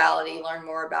spirituality, learn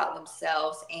more about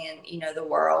themselves and, the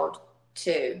world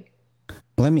too.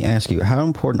 Let me ask you, how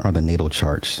important are the natal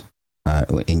charts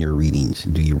in your readings?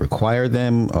 Do you require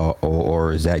them,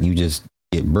 or is that you just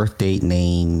get birth date,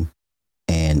 name,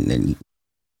 and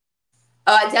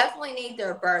I definitely need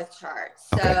their birth chart.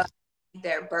 okay. So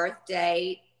their birth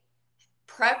date,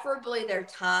 preferably their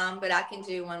time, but I can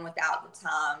do one without the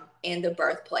time, and the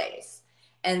birthplace.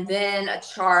 And then a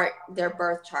chart, their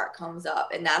birth chart comes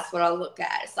up, and that's what I look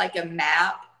at. It's like a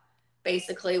map,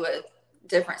 basically, with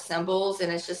different symbols,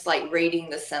 and it's just like reading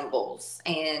the symbols,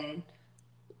 and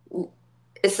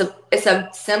it's a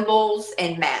symbols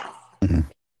and math. Mhm.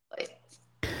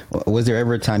 Was there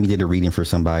ever a time you did a reading for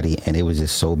somebody and it was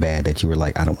just so bad that you were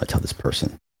like, I don't want to tell this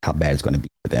person how bad it's going to be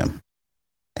for them?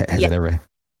 Has Yeah. it ever?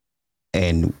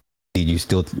 And did you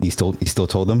still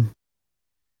told them?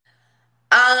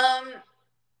 Um,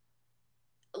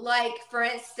 like for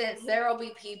instance, there will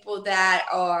be people that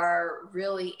are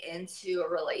really into a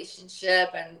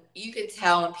relationship, and you can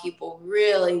tell when people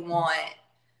really want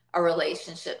a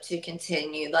relationship to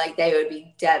continue, like they would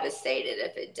be devastated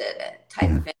if it didn't, type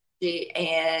Mhm. of energy.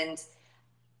 And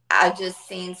I've just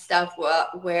seen stuff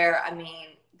where, I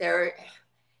mean, there,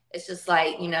 it's just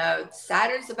like,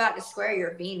 Saturn's about to square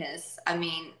your Venus. I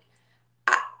mean,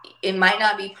 I, it might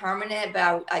not be permanent,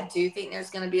 but I do think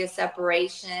there's going to be a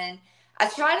separation. I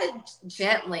try to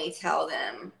gently tell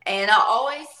them, and I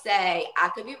always say I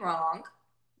could be wrong.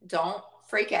 Don't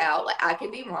freak out. Like, I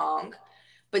could be wrong,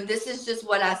 but this is just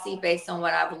what I see based on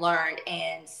what I've learned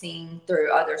and seen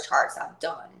through other charts I've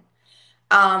done.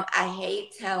 I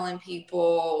hate telling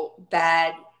people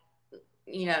bad,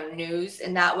 news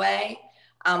in that way,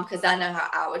 because I know how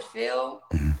I would feel.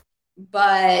 Mhm.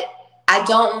 But I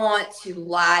don't want to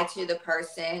lie to the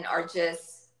person, or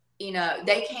just,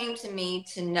 they came to me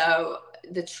to know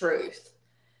the truth.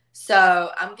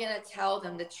 So I'm going to tell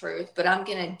them the truth, but I'm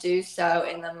going to do so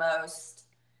in the most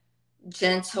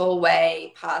gentle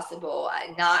way possible.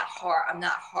 I'm not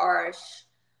harsh.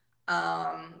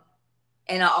 Um,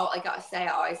 and like I say,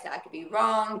 I always say I could be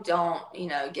wrong. Don't,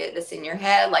 get this in your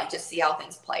head. Like, just see how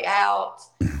things play out.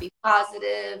 Be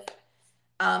positive.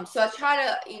 So I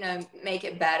try to, make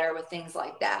it better with things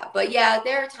like that. But yeah,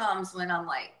 there are times when I'm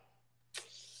like,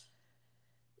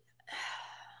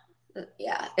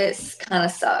 yeah, it's kind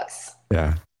of sucks.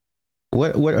 Yeah.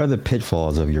 What are the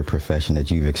pitfalls of your profession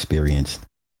that you've experienced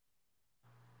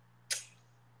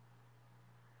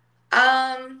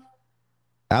Um,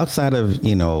 outside of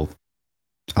I would,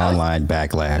 online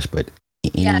backlash, but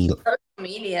yeah, any? social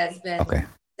media has been Okay.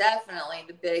 definitely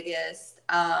the biggest.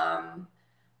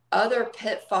 Other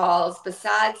pitfalls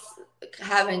besides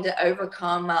having to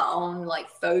overcome my own like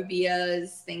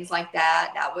phobias, things like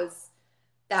that.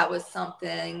 That was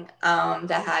something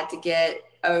that I had to get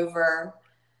over.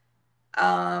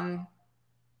 Um,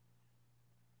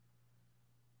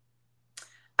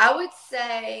 I would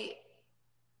say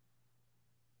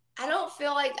I don't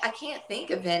feel like I can't think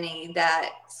of any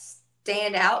that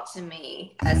stand out to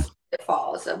me Mhm. as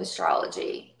pitfalls of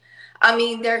astrology. I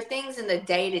mean, there are things in the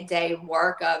day to day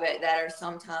work of it that are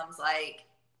sometimes like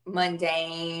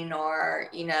mundane, or,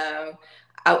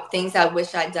 things I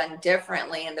wish I'd done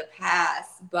differently in the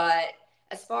past. But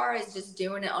as far as just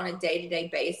doing it on a day to day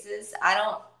basis, I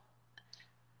don't,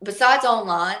 besides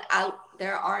online,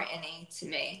 there aren't any to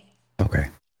me. Okay.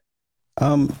 I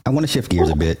want to shift gears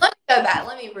Oh, a bit. let me go back.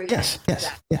 Let me rephrase Yes. Yes.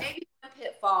 that. Yeah. Maybe one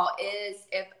pitfall is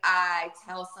if I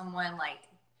tell someone like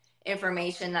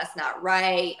information that's not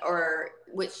right, or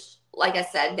which, like I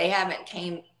said, they haven't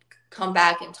come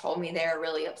back and told me they're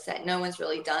really upset. No one's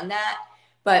really done that.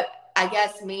 But I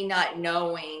guess me not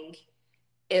knowing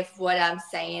if what I'm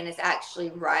saying is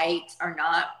actually right or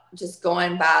not, just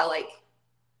going by like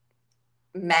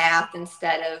math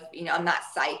instead of, I'm not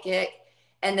psychic.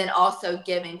 And then also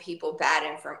giving people bad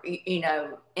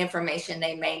information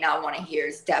they may not want to hear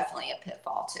is definitely a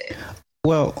pitfall too.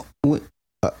 Well,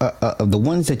 Of the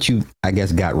ones that you, I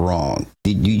guess, got wrong,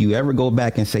 did you ever go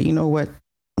back and say, you know what?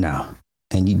 No.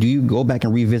 And do you go back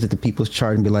and revisit the people's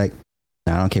chart and be like,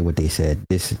 no, I don't care what they said.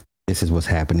 This is what's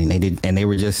happening. They did, and they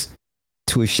were just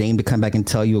too ashamed to come back and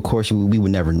tell you. Of course, we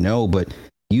would never know. But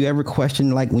you ever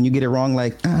question, like, when you get it wrong,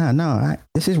 like, no,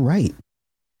 this is right.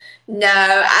 No,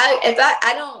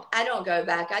 I don't go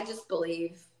back. I just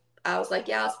believe. I was like,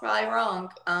 yeah, I was probably wrong.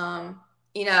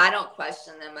 I don't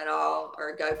question them at all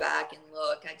or go back and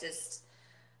look. I just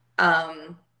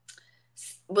um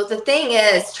well, the thing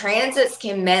is, transits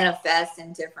can manifest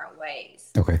in different ways.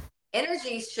 Okay.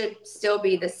 Energies should still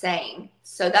be the same.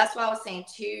 So that's why I was saying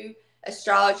two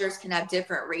astrologers can have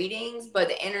different readings, but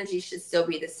the energy should still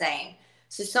be the same.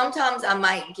 So sometimes I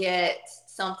might get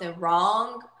something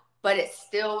wrong, but it's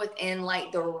still within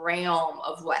like the realm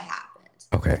of what happened.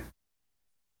 Okay.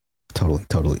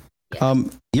 Totally. Yeah.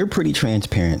 You're pretty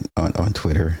transparent on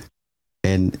Twitter,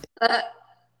 and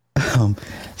um,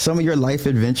 some of your life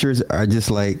adventures are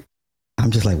just like,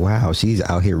 I'm just like, wow, she's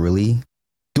out here really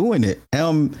doing it.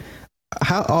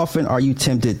 How often are you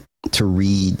tempted to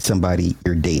read somebody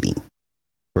you're dating,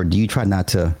 or do you try not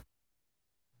to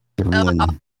I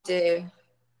ruin? do.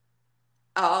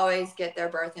 I always get their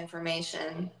birth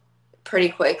information pretty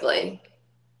quickly.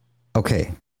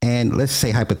 Okay, and let's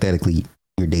say hypothetically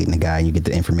you're dating a guy, and you get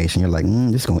the information, you're like,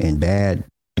 this is gonna end bad.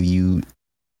 Do you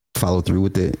follow through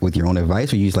with your own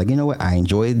advice, or you just like, you know what, I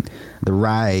enjoyed the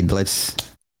ride. Let's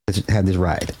have this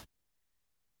ride.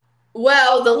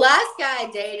 Well, the last guy I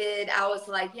dated, I was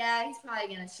like, yeah, he's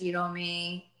probably going to cheat on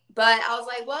me. But I was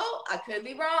like, well, I could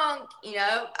be wrong.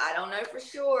 I don't know for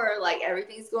sure. Like,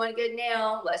 everything's going good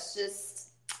now. Let's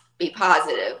just be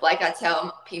positive. Like I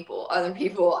tell people, other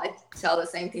people, I tell the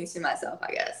same things to myself,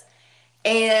 I guess.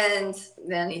 And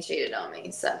then he cheated on me.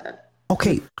 So,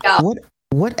 Okay, yeah.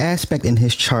 what aspect in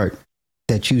his chart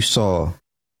that you saw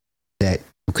that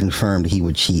confirmed he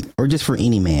would cheat, or just for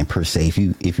any man per se?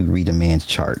 If you read a man's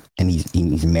chart and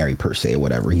he's married per se or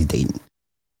whatever he's dating.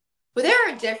 Well, there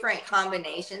are different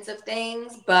combinations of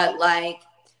things, but like,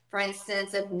 for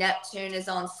instance, if Neptune is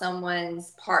on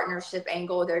someone's partnership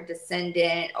angle, their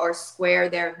descendant, or square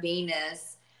their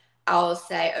Venus, I'll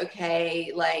say,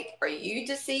 okay, like, are you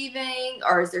deceiving?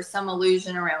 Or is there some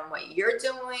illusion around what you're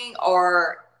doing?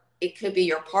 Or it could be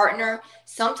your partner.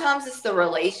 Sometimes it's the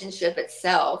relationship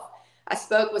itself. I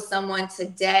spoke with someone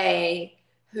today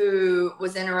who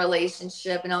was in a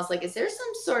relationship, and I was like, is there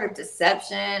some sort of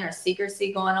deception or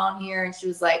secrecy going on here? And she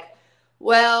was like,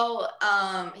 well,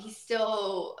 he's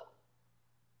still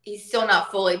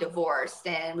not fully divorced,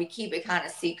 and we keep it kind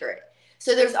of secret.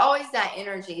 So there's always that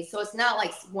energy. So it's not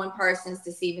like one person's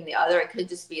deceiving the other. It could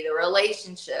just be the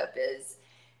relationship is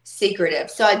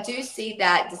secretive. So I do see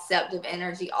that deceptive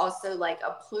energy. Also, like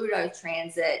a Pluto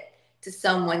transit to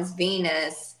someone's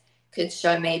Venus could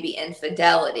show maybe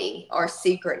infidelity or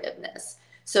secretiveness.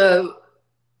 So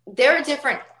there are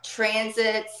different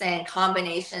transits and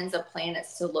combinations of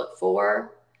planets to look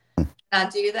for. I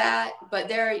do that, but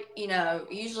there,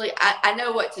 usually I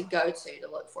know what to go to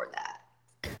look for that.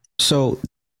 So,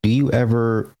 do you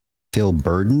ever feel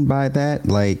burdened by that?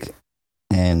 Like,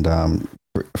 and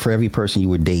for every person you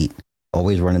would date,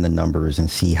 always running the numbers and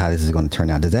see how this is going to turn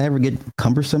out. Does that ever get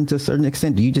cumbersome to a certain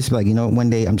extent? Do you just be like, one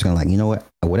day I'm just going to, like, you know what,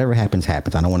 whatever happens,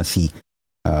 happens. I don't want to see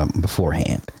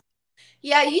beforehand.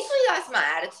 Yeah, usually that's my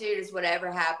attitude is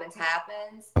whatever happens,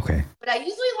 happens. Okay. But I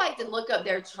usually like to look up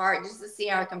their chart just to see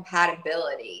our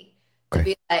compatibility. To Okay.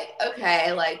 be like,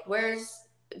 okay, like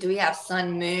do we have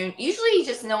sun, moon? Usually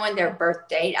just knowing their birth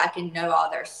date, I can know all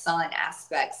their sun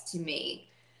aspects to me.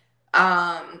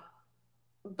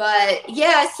 But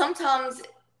yeah, sometimes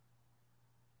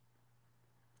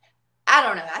I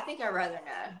don't know. I think I'd rather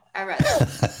know. I'd rather.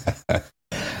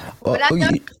 But Well, I know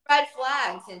red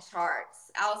flags in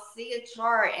charts. I'll see a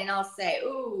chart and I'll say,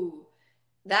 ooh,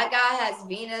 that guy has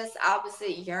Venus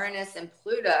opposite Uranus and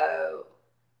Pluto.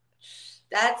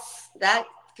 That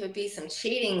could be some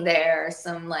cheating there,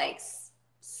 some like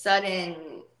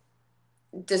sudden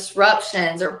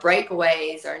disruptions or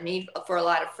breakaways or need for a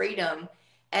lot of freedom.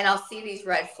 And I'll see these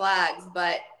red flags,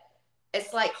 but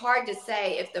it's like hard to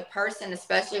say if the person,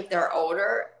 especially if they're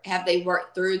older, have they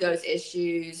worked through those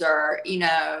issues, or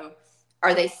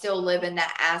are they still living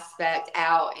that aspect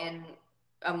out in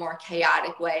a more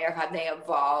chaotic way, or have they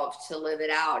evolved to live it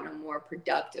out in a more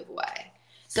productive way?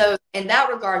 So in that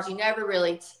regard, you never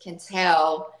really can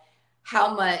tell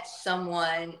how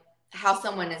someone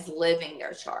is living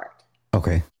their chart.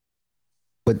 okay.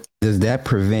 But does that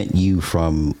prevent you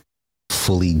from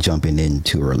fully jumping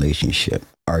into a relationship?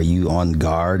 Are you on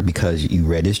guard because you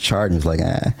read his chart and was like,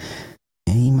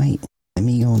 he might, let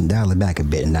me go and dial it back a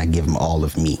bit and not give them all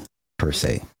of me per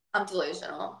se. I'm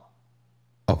delusional.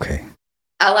 Okay.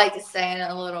 I like to stay in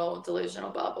a little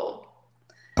delusional bubble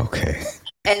Okay.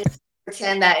 and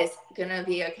pretend that it's gonna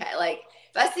be okay. Like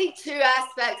if I see two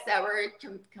aspects that were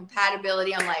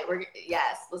compatibility, I'm like, we're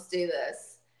yes, let's do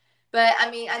this. But I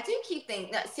mean, I do keep things.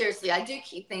 No, seriously, I do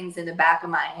keep things in the back of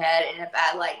my head, and if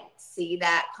I like see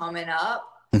that coming up,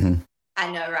 Mm-hmm.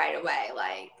 I know right away.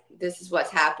 Like this is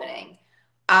what's happening.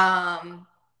 Um,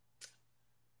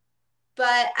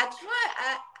 but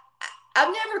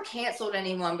I've never canceled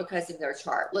anyone because of their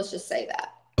chart. Let's just say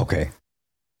that. Okay.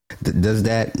 Does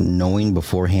that knowing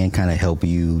beforehand kind of help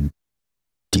you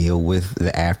deal with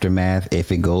the aftermath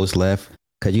if it goes left?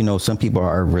 Because you know some people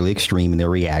are really extreme in their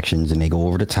reactions and they go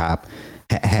over the top.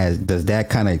 Has does that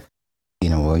kind of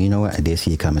well, you know what? I did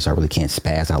see it coming, so I really can't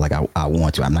spaz out like I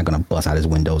want to. I'm not gonna bust out his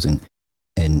windows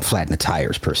and flatten the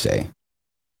tires per se.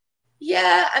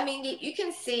 Yeah, I mean, you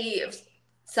can see if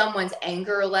someone's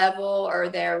anger level or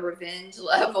their revenge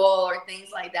level or things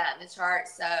like that in the chart.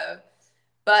 So,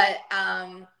 but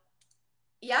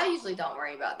yeah, I usually don't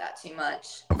worry about that too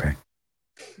much. Okay.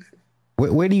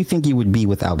 Where do you think you would be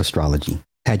without astrology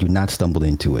had you not stumbled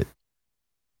into it?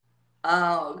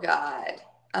 Oh God,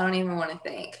 I don't even want to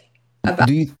think about.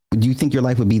 Do you think your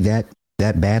life would be that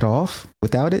bad off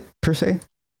without it per se?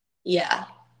 Yeah,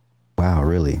 Wow,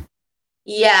 really?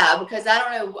 yeah, because I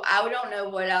don't know. I don't know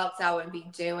what else I would be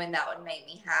doing that would make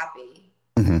me happy.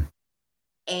 Mm-hmm.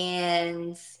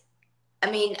 And I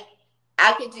mean,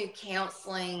 I could do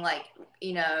counseling, like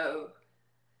you know,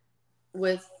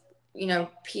 with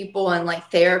people and like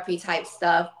therapy type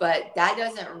stuff, but that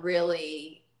doesn't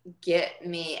really get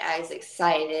me as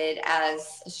excited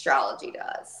as astrology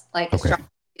does. Like Okay. astrology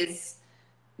is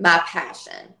my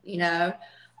passion.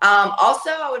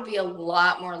 Also I would be a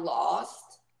lot more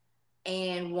lost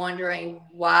and wondering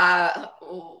why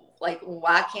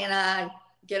can't I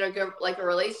get a good like a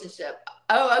relationship.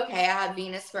 Oh, okay, I have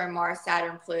Venus, Square Mars,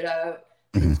 Saturn, Pluto,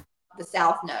 Mm-hmm. the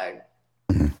south node.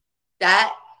 Mm-hmm.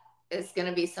 That is going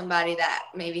to be somebody that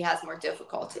maybe has more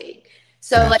difficulty.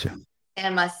 So like Gotcha.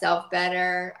 understand myself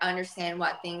better, understand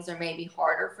what things are maybe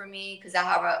harder for me because I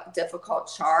have a difficult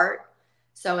chart.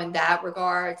 So in that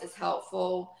regards, it's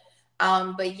helpful.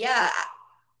 But yeah,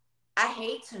 I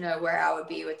hate to know where I would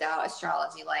be without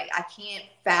astrology. Like I can't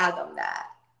fathom that.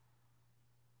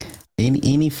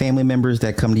 Any family members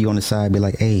that come to you on the side be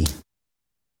like, hey,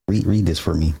 read this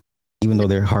for me, even though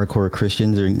they're hardcore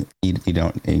Christians, or you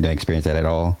don't experience that at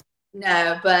all.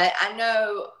 No, but I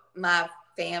know my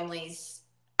family's.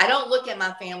 I don't look at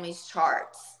my family's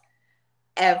charts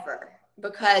ever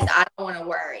because I don't want to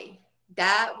worry.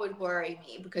 That would worry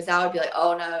me because I would be like,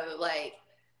 oh no, like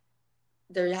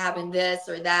they're having this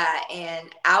or that. And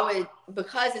I would,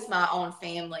 because it's my own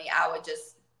family, I would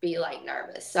just be like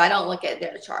nervous. So I don't look at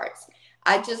their charts.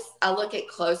 I look at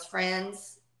close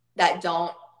friends that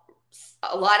don't,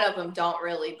 a lot of them don't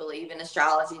really believe in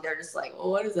astrology. They're just like,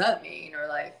 well, what does that mean? Or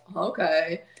like,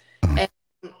 okay. Uh-huh.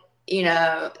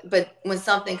 And but when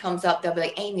something comes up, they'll be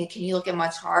like, Amy, can you look at my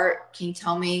chart? Can you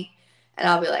tell me? And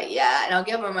I'll be like, yeah. And I'll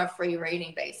give them a free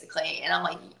reading basically. And I'm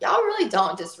like, y'all really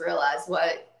don't just realize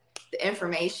what the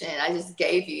information I just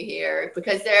gave you here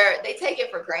because they take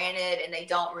it for granted and they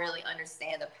don't really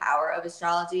understand the power of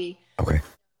astrology. Okay.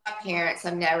 My parents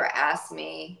have never asked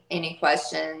me any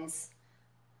questions,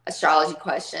 astrology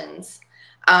questions.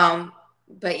 Um,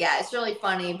 but yeah, it's really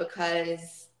funny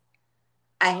because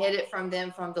I hid it from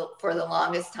them for the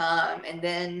longest time, and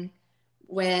then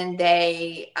when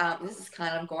they this is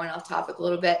kind of going off topic a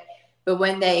little bit, but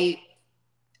when they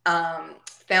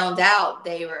found out,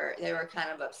 they were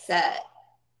kind of upset.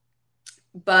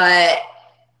 But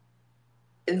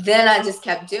then I just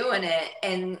kept doing it,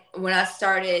 and when I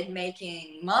started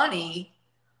making money,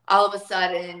 all of a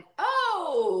sudden,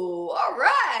 oh, all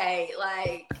right,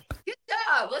 like good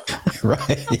job. Let's Right.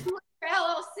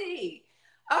 LLC.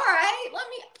 All right,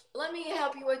 let me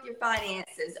help you with your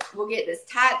finances. We'll get this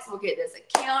tax. We'll get this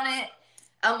accountant.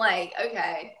 I'm like,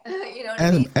 okay, you know what I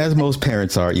as mean? as most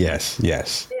parents are. Yes.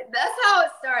 Yes. That's how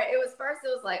it started. It was first. It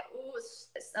was like, ooh,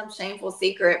 some shameful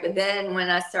secret. But then when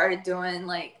I started doing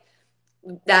like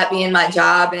that being my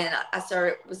job and I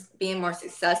started was being more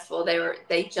successful,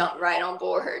 they jumped right on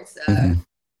board. So Mm-hmm.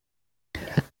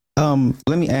 yeah.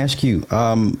 Let me ask you.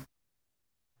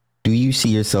 Do you see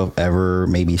yourself ever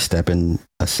maybe stepping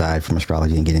aside from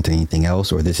astrology and get into anything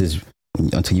else, or this is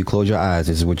until you close your eyes,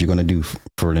 this is what you're going to do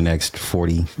for the next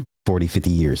 50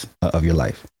 years of your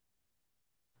life?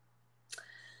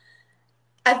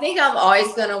 I think I'm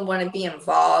always going to want to be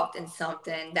involved in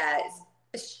something that is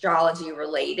astrology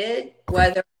related, Okay.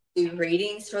 whether I do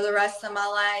readings for the rest of my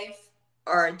life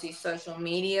or do social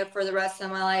media for the rest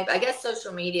of my life. I guess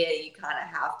social media you kind of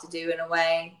have to do in a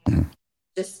way,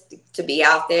 just to be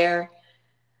out there.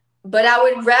 But I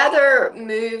would rather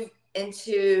move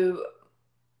into.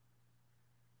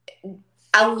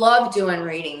 I love doing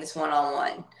readings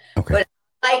one-on-one, but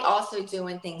I like also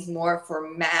doing things more for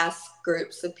mass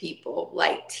groups of people,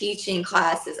 like teaching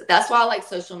classes. That's why I like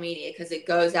social media, because it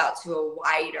goes out to a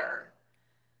wider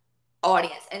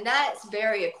audience, and that's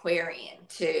very Aquarian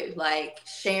too, like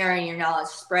sharing your knowledge,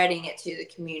 spreading it to the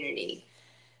community.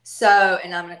 So,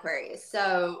 and I'm an Aquarius,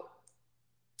 so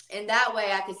in that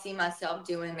way I could see myself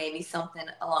doing maybe something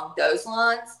along those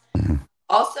lines.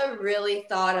 Also really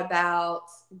thought about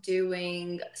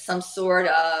doing some sort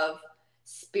of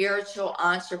spiritual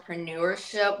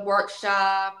entrepreneurship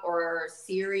workshop or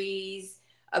series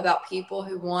about people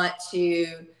who want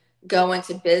to go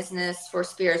into business for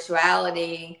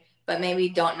spirituality, but maybe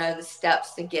don't know the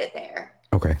steps to get there.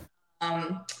 Okay.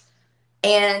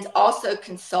 And also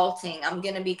consulting. I'm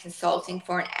going to be consulting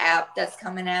for an app that's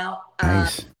coming out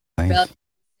Nice. relatively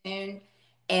soon.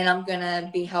 And I'm going to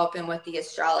be helping with the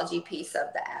astrology piece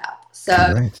of the app. So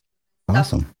Congrats.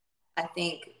 Awesome. I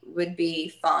think would be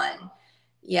fun.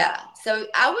 Yeah. So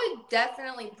I would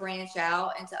definitely branch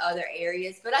out into other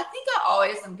areas, but I think I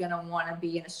always am going to want to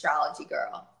be an astrology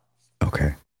girl.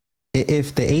 Okay.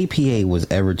 If the APA was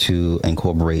ever to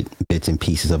incorporate bits and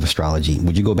pieces of astrology,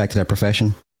 would you go back to that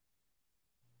profession?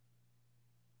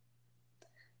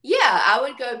 Yeah, I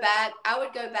would go back. I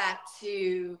would go back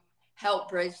to help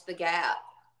bridge the gap,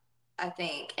 I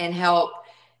think, and help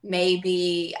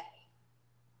maybe.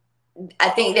 I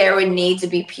think there would need to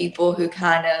be people who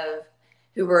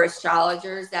were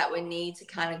astrologers that would need to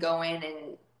kind of go in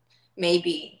and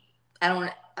maybe I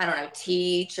don't know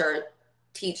teach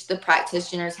the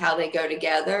practitioners how they go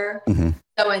together. Mm-hmm.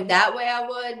 So in that way I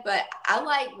would, but I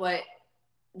like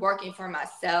working for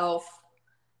myself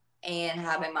and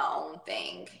having my own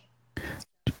thing.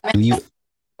 I mean, I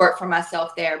work for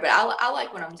myself there, but I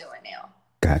like what I'm doing now.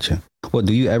 Gotcha. Well,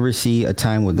 do you ever see a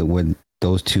time when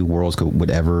those two worlds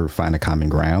would ever find a common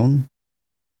ground?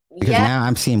 Because now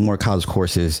I'm seeing more college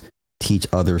courses teach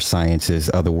other sciences,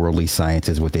 otherworldly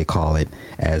sciences, what they call it,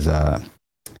 as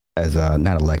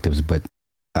not electives, but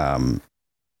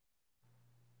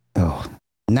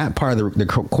not part of the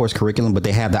course curriculum, but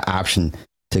they have the option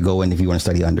to go in if you want to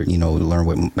study under, learn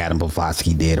what Madame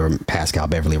Blavatsky did or Pascal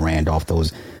Beverly Randolph,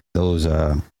 those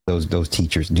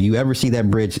teachers. Do you ever see that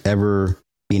bridge ever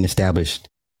being established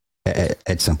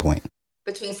at some point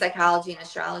between psychology and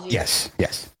astrology? Yes.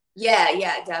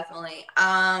 Yeah, definitely.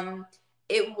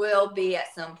 It will be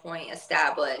at some point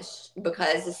established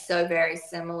because it's so very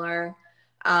similar.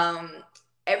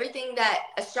 Everything that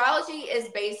astrology is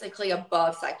basically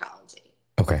above psychology.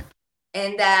 Okay.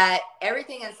 And that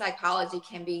everything in psychology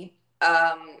can be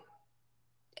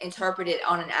interpreted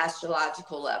on an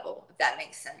astrological level, if that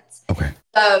makes sense. Okay.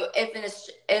 So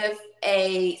if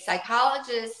a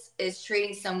psychologist is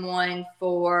treating someone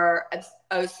for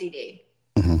OCD,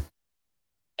 mm-hmm.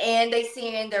 and they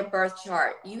see in their birth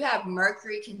chart, you have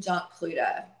Mercury conjunct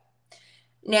Pluto.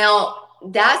 Now,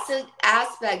 that's an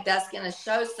aspect that's going to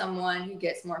show someone who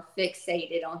gets more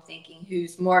fixated on thinking,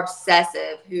 who's more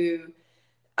obsessive, who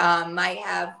might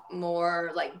have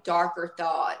more like darker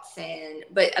thoughts.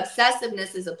 But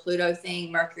obsessiveness is a Pluto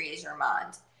thing. Mercury is your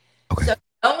mind. Okay. So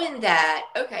knowing that,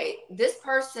 okay, this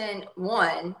person,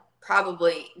 one,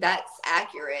 probably that's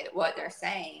accurate what they're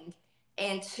saying.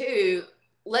 And two,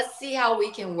 let's see how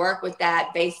we can work with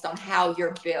that based on how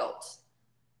you're built.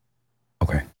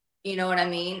 Okay. You know what I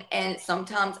mean? And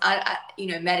sometimes I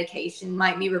medication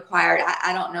might be required.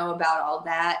 I don't know about all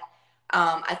that.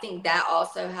 I think that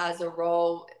also has a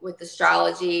role with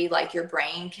astrology, like your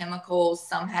brain chemicals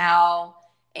somehow,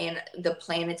 and the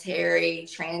planetary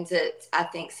transits, I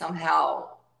think somehow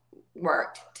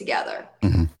worked together.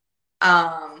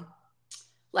 Mm-hmm.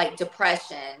 Like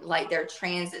depression, like there are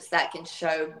transits that can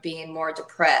show being more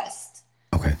depressed.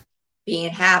 Okay.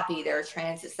 Being happy, there are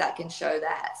transits that can show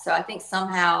that. So I think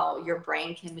somehow your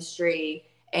brain chemistry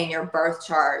and your birth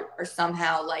chart are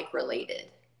somehow like related.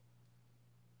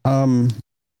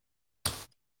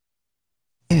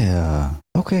 Yeah.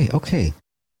 Okay.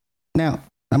 Now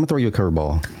I'm gonna throw you a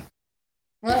curveball.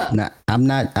 Now I'm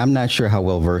not sure how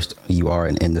well versed you are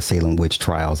in the Salem witch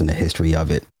trials and the history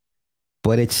of it,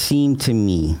 but it seemed to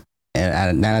me,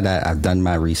 and now that I've done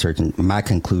my research, and my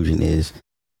conclusion is,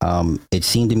 it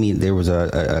seemed to me there was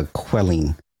a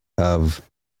quelling of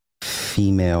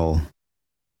female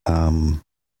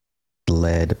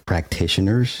led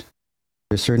practitioners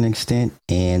to a certain extent,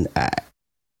 and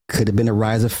could have been a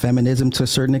rise of feminism to a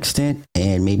certain extent,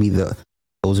 and maybe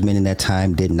those men in that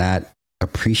time did not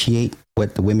appreciate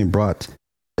what the women brought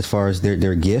as far as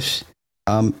their gifts.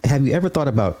 Have you ever thought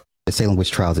about the Salem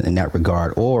witch trials in that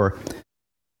regard, or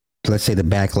let's say the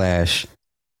backlash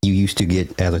you used to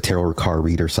get as a tarot card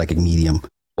reader, psychic medium,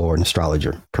 or an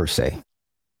astrologer per se?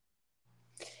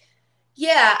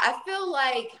 Yeah, I feel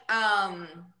like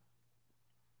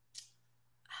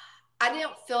I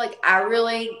didn't feel like I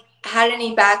really had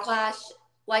any backlash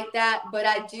like that, but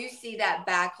I do see that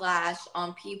backlash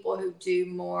on people who do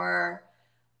more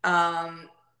um,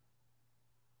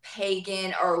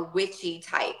 pagan or witchy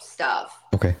type stuff.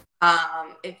 Okay.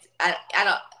 If I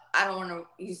don't want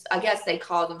to use. I guess they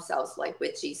call themselves like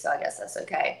witchy, so I guess that's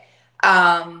okay.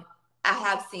 I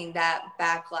have seen that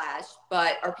backlash,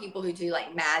 but are people who do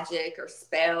like magic or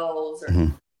spells or Mm-hmm.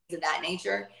 things of that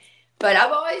nature. But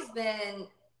I've always been.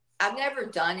 I've never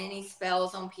done any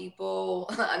spells on people.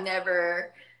 I've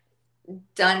never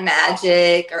done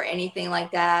magic or anything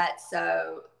like that.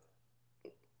 So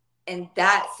in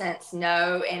that sense,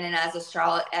 no. And then as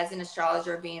an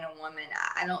astrologer, being a woman,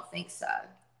 I don't think so.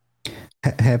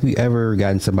 Have you ever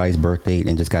gotten somebody's birth date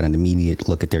and just got an immediate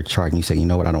look at their chart and you say, you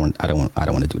know what, I don't want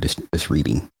to do this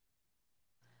reading?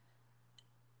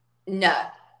 No,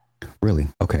 Really?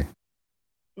 Okay.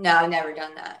 no, I've never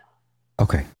done that.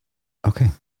 Okay. Okay.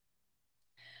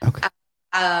 Okay.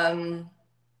 Um,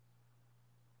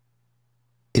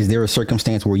 Is there a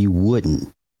circumstance where you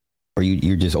wouldn't, or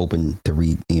you're just open to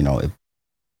read? You know, if,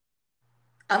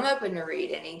 I'm open to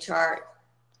read any chart.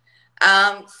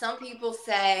 Some people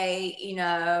say,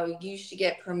 you should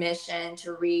get permission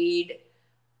to read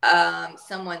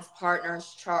someone's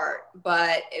partner's chart.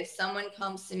 But if someone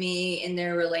comes to me in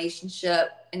their relationship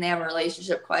and they have a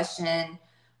relationship question,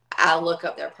 I'll look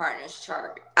up their partner's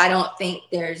chart. I don't think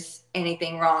there's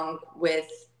anything wrong with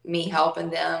me helping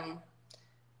them,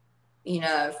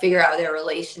 figure out their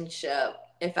relationship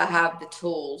if I have the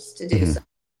tools to do so.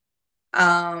 mhm.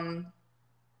 Um,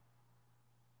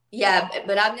 yeah,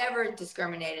 but I've never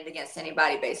discriminated against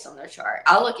anybody based on their chart.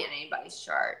 I'll look at anybody's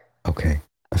chart. Okay.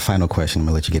 A final question. I'm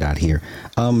gonna let you get out of here.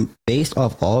 Based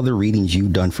off all the readings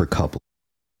you've done for couples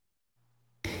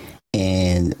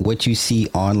and what you see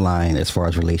online as far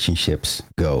as relationships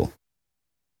go,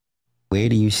 where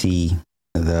do you see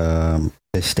the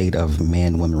state of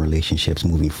man-woman relationships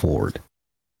moving forward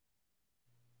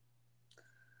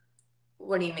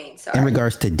What do you mean? in Sorry.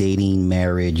 regards to dating,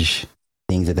 marriage,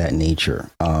 things of that nature?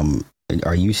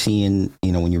 Are you seeing,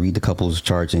 when you read the couples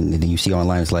charts and then you see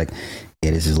online, it's like,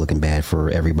 yeah, this is looking bad for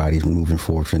everybody moving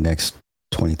forward for the next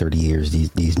 20, 30 years.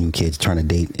 These new kids trying to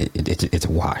date, it's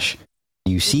a wash.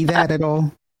 Do you see that at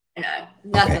all? No,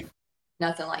 Okay.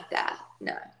 nothing like that.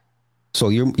 No. So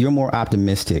you're more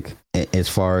optimistic as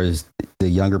far as the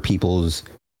younger people's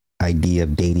idea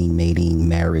of dating, mating,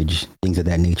 marriage, things of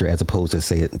that nature, as opposed to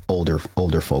say older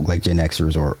folk like Gen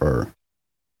Xers or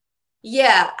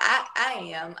Yeah,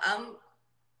 I am.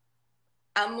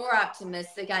 I'm more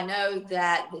optimistic. I know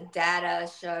that the data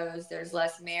shows there's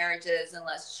less marriages and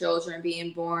less children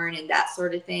being born and that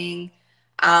sort of thing.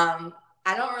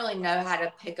 I don't really know how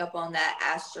to pick up on that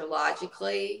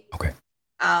astrologically. okay.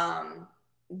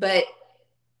 But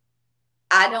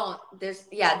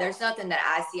there's nothing that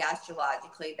I see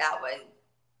astrologically that would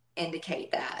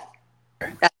indicate that.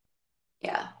 that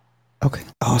yeah. Okay,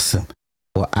 awesome.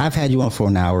 Well, I've had you on for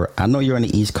an hour. I know you're on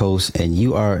the East Coast and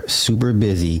you are super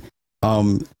busy.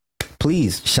 Um,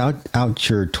 Please shout out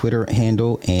your Twitter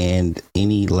handle and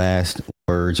any last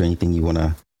words or anything you want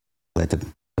to let the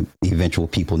eventual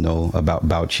people know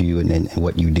about you and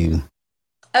what you do.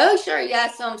 Oh, sure. Yeah.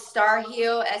 So I'm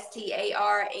Starheal,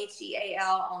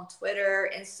 Starheal on Twitter,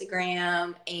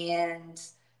 Instagram, and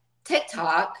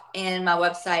TikTok. And my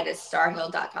website is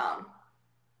starheal.com.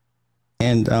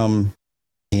 And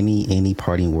any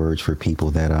parting words for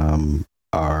people that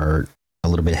are a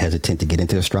little bit hesitant to get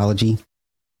into astrology?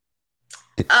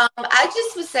 I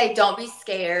just would say don't be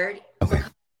scared Okay.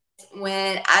 because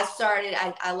when I started,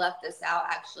 I left this out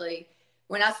actually.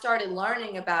 When I started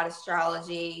learning about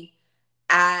astrology,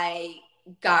 I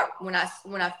when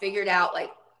I figured out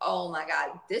like, oh my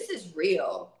God, this is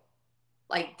real.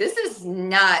 Like this is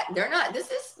not, they're not,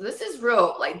 this is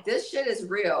real. Like this shit is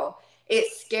real.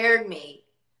 It scared me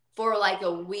for like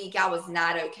a week. I was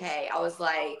not okay. I was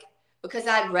like, because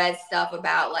I'd read stuff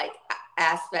about like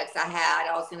aspects I had,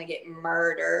 I was gonna get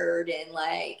murdered and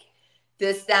like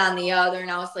this, down the other.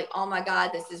 And I was like, oh my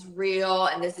God, this is real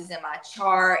and this is in my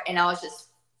chart. And I was just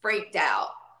freaked out.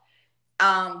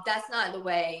 That's not the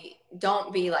way.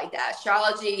 Don't be like that.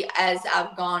 Astrology, as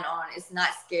I've gone on, is not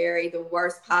scary. The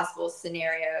worst possible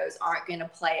scenarios aren't going to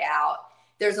play out.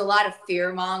 There's a lot of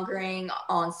fear mongering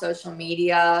on social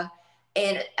media,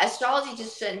 And astrology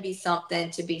just shouldn't be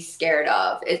something to be scared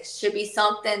of. It should be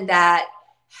something that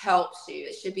helps you.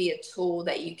 It should be a tool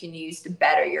that you can use to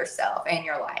better yourself and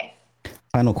your life.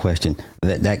 Final question: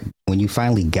 that when you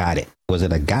finally got it, was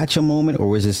it a gotcha moment, or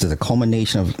was this just a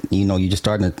culmination of you just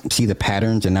starting to see the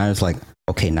patterns, and now it's like,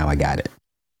 okay, now I got it.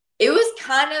 It was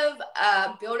kind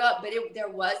of built up, but there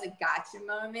was a gotcha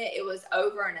moment. It was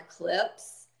over an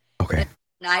eclipse. Okay. And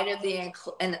the night of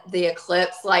the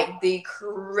eclipse, like the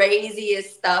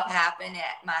craziest stuff happened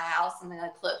at my house, and the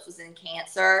eclipse was in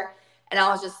Cancer, and I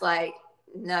was just like,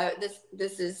 no,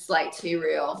 this is like too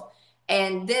real.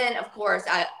 And then, of course,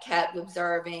 I kept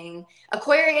observing.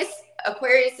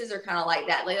 Aquariuses are kind of like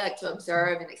that. They like to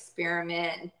observe and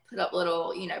experiment and put up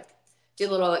little, do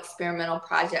little experimental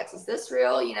projects. Is this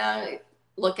real?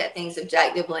 Look at things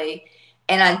objectively.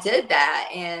 And I did that.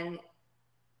 And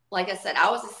like I said,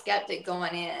 I was a skeptic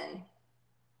going in,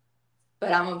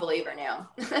 but I'm a believer now.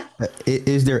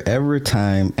 Is there ever a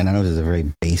time, and I know this is a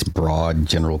very base, broad,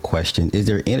 general question, is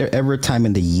there ever a time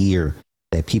in the year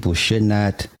that people should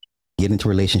not get into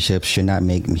relationships, should not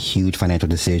make huge financial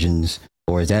decisions,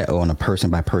 or is that on a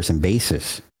person by person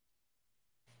basis?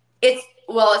 It's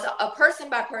a person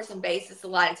by person basis a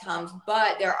lot of times,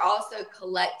 but there are also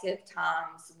collective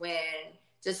times when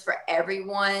just for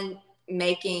everyone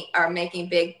making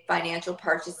big financial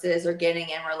purchases or getting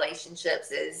in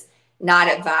relationships is not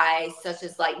advised, such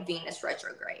as like Venus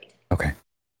retrograde. Okay.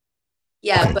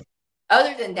 Yeah, Okay. but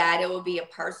other than that, it will be a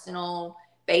personal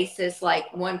basis.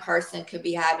 Like one person could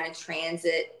be having a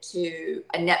transit to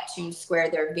a Neptune square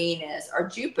their Venus, or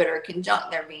Jupiter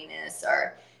conjunct their Venus,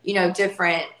 or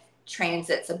different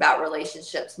transits about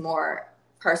relationships more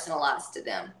personalized to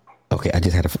them. Okay. I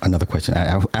just had another question.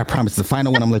 I promise the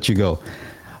final one. I'm gonna let you go.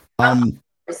 Of Um,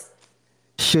 course.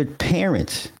 should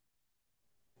parents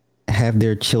have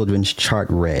their children's chart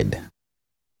read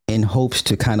in hopes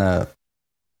to kind of,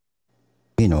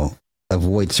 you know,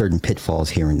 avoid certain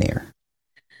pitfalls here and there?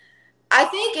 I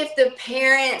think if the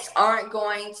parents aren't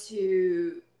going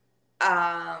to,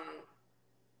 um,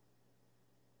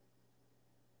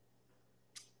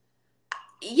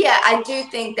 yeah, I do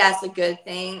think that's a good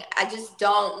thing. I just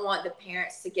don't want the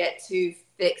parents to get too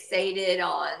fixated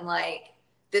on like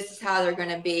this is how they're going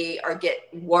to be, or get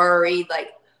worried like,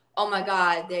 oh my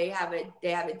god, they have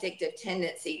addictive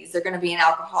tendencies. They're going to be an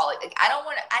alcoholic. Like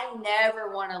I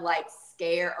never want to like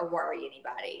scare or worry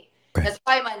anybody. Okay. That's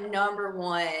probably my number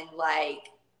one like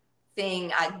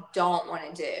thing I don't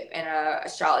want to do in a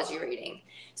astrology reading.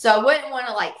 So I wouldn't want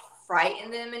to like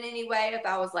frighten them in any way if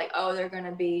I was like, oh, they're going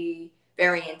to be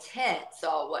very intense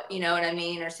or what, you know what I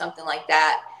mean, or something like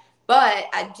that. But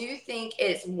I do think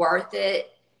it's worth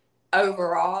it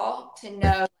overall to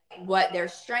know what their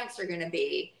strengths are going to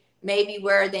be, maybe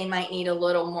where they might need a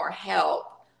little more help.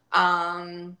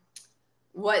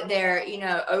 What their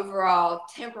overall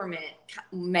temperament,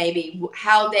 maybe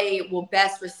how they will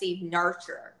best receive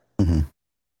nurture, Mm-hmm.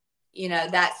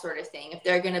 that sort of thing. If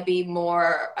they're going to be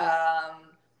more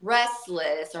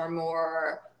restless or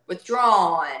more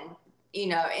withdrawn,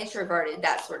 introverted,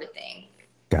 that sort of thing.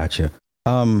 Gotcha.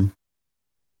 Um,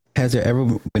 has there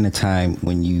ever been a time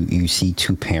when you see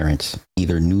two parents,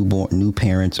 either new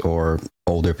parents or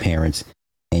older parents,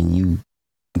 and you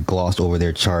glossed over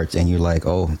their charts and you're like,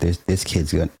 oh, this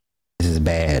kid's good. This is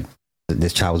bad.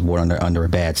 This child was born under a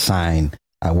bad sign.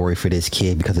 I worry for this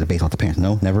kid because of the based off the parents.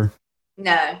 No, never.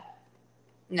 No,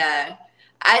 no.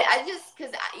 I just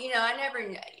because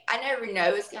I never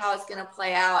know how it's going to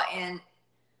play out, and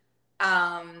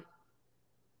um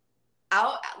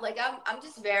I'm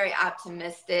just very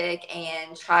optimistic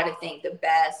and try to think the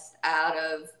best out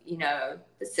of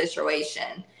the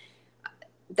situation.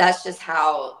 That's just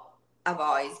how I've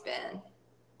always been.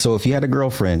 So if you had a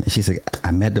girlfriend, she's like,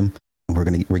 I met them. We're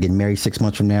getting married 6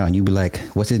 months from now, and you'd be like,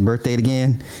 what's his birth date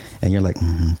again? And you're like,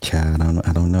 child,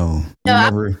 I don't know. No, You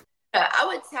never. I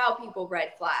would tell people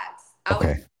red flags. I would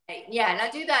Okay. say, yeah, and I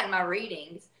do that in my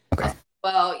readings. Okay.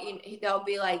 Well, they'll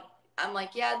be like, I'm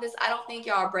like, yeah, I don't think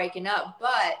y'all are breaking up,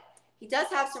 but he does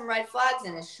have some red flags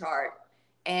in his chart,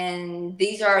 and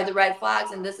these are the red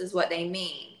flags, and this is what they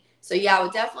mean. So yeah, I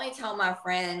would definitely tell my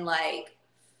friend like,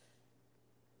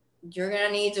 you're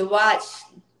gonna need to watch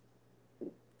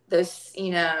this.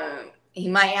 He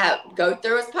might have go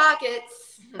through his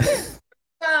pockets,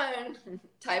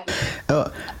 type of. Uh,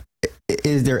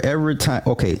 is there ever a time?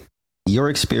 Okay, your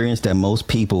experience that most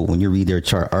people, when you read their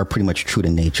chart, are pretty much true to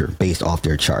nature based off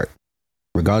their chart,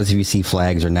 regardless if you see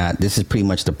flags or not. This is pretty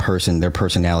much the person, their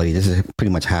personality. This is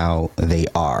pretty much how they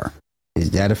are.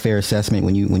 Is that a fair assessment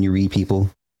when you read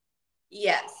people?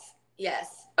 Yes,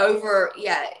 yes.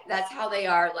 Yeah, that's how they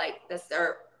are. Like that's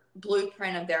their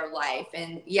blueprint of their life.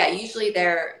 And yeah, usually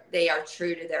they are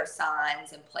true to their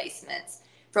signs and placements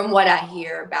from what I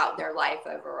hear about their life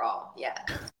overall. Yeah.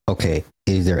 Okay.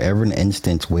 Is there ever an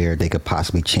instance where they could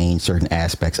possibly change certain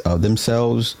aspects of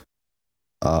themselves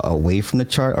away from the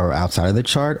chart or outside of the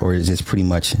chart? Or is this pretty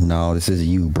much, no, this is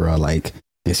you, bro? Like,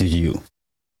 this is you.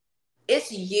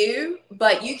 It's you,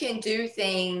 but you can do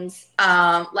things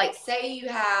like say you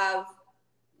have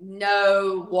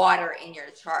no water in your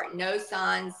chart, no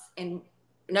signs and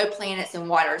no planets and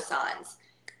water signs.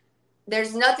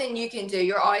 There's nothing you can do.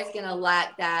 You're always going to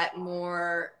lack that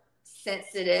more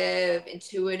sensitive,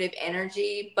 intuitive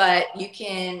energy, but you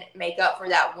can make up for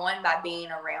that one by being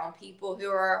around people who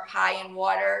are high in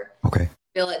water. Okay.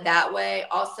 Feel it that way.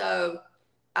 Also,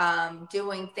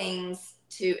 doing things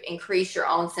to increase your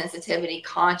own sensitivity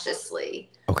consciously.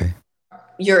 Okay.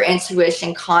 Your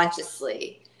intuition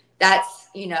consciously. That's,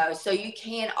 so you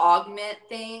can augment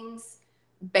things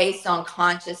based on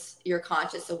your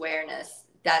conscious awareness.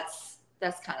 That's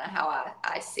kind of how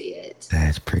I see it.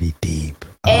 That's pretty deep.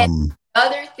 And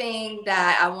other thing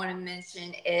that I want to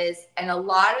mention is, and a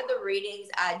lot of the readings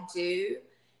I do,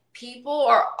 people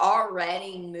are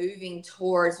already moving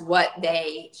towards what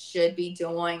they should be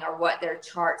doing or what their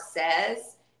chart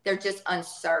says. They're just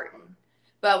uncertain.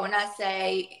 But when I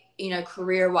say,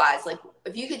 career wise, like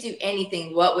if you could do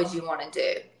anything, what would you want to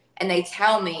do? And they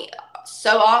tell me,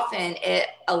 so often it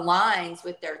aligns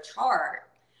with their chart.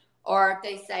 Or if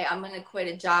they say, I'm going to quit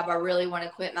a job, I really want to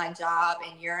quit my job,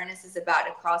 and Uranus is about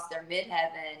to cross their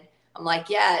midheaven, I'm like,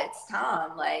 yeah, it's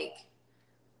time. Like,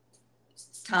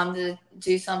 it's time to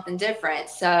do something different.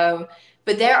 So,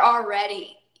 but they're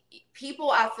already, people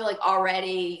I feel like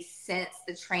already sense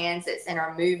the transits and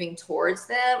are moving towards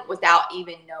them without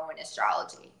even knowing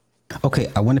astrology.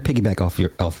 Okay, I want to piggyback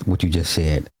off what you just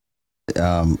said.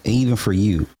 Even for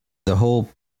you, the whole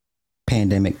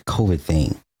pandemic COVID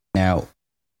thing. Now,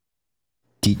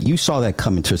 you saw that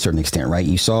coming to a certain extent, right?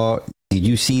 Did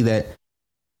you see that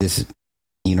this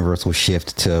universal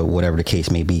shift to whatever the case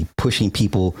may be, pushing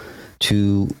people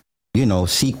to,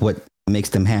 seek what makes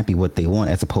them happy, what they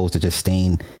want, as opposed to just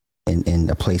staying in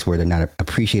a place where they're not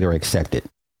appreciated or accepted?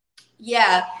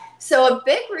 Yeah. So a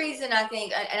big reason I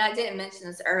think, and I didn't mention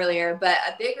this earlier, but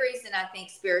a big reason I think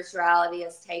spirituality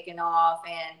has taken off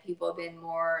and people have been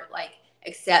more like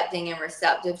accepting and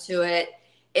receptive to it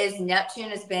is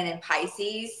Neptune has been in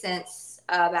Pisces since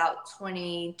about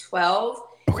 2012.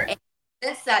 Okay. And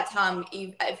since that time,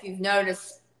 if you've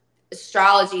noticed,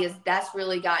 that's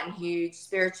really gotten huge.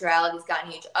 Spirituality's gotten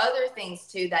huge. Other things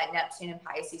too that Neptune and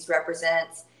Pisces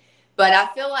represents. But I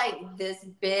feel like this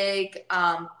big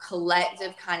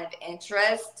collective kind of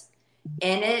interest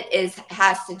in it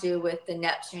has to do with the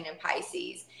Neptune and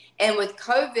Pisces. And with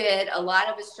COVID, a lot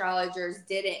of astrologers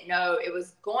didn't know it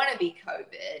was going to be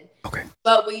COVID. Okay.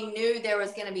 But we knew there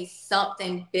was going to be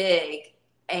something big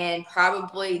and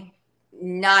probably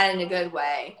not in a good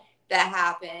way that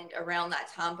happened around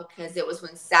that time because it was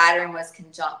when Saturn was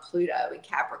conjunct Pluto in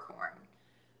Capricorn,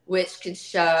 which could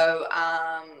show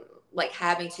like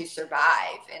having to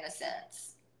survive in a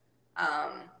sense.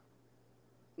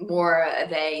 More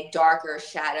of a darker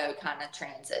shadow kind of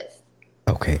transit.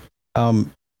 Okay.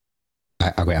 I'm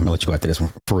gonna let you go after this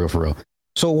one for real, for real.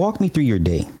 So walk me through your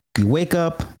day. You wake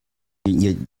up,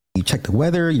 you check the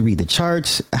weather, you read the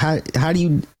charts. How do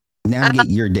you navigate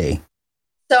your day?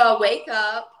 So I wake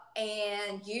up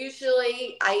and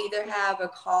usually I either have a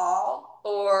call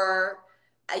or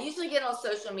I usually get on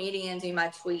social media and do my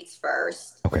tweets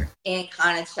first. Okay. And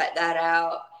kind of check that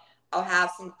out. I'll have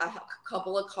a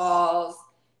couple of calls.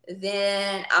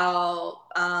 Then I'll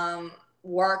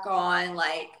work on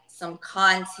like some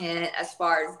content as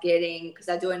far as because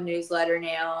I do a newsletter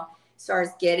now, as far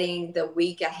as getting the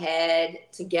week ahead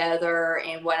together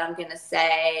and what I'm going to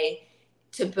say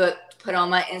to put on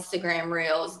my Instagram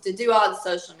reels, to do all the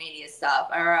social media stuff,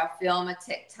 or I film a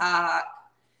TikTok.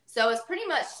 So it's pretty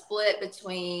much split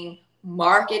between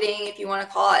marketing, if you want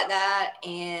to call it that,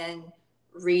 and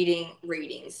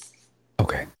readings.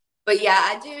 Okay. But yeah,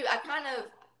 I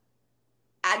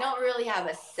don't really have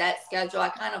a set schedule. I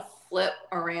kind of flip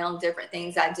around different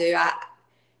things I do.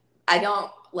 I don't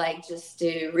like just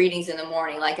do readings in the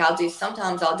morning. Like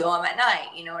sometimes I'll do them at night.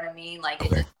 You know what I mean? Like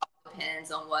it just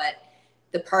depends on what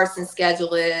the person's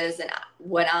schedule is and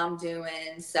what I'm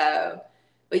doing. So,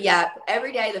 but yeah,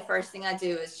 every day the first thing I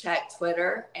do is check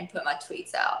Twitter and put my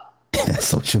tweets out.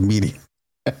 Social media.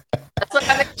 That's what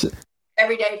I've been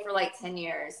every day for like 10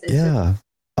 years. Yeah.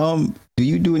 Do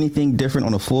you do anything different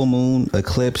on a full moon,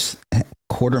 eclipse,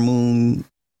 quarter moon,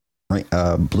 right?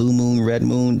 Blue moon, red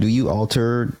moon? Do you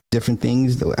alter different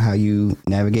things, how you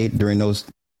navigate during those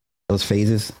those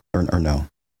phases, or no?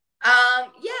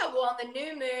 Yeah, well, on the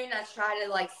new moon, I try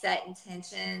to like set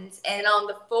intentions, and on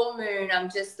the full moon, I'm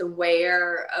just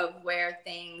aware of where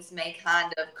things may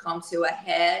kind of come to a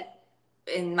head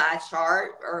in my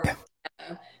chart, or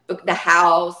you know, the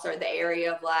house or the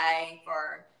area of life,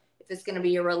 or if it's going to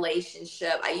be a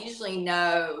relationship. I usually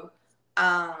know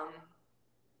um,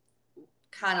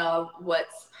 kind of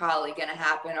what's probably going to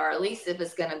happen, or at least if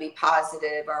it's going to be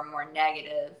positive or more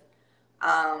negative.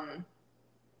 Um,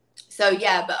 so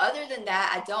yeah, but other than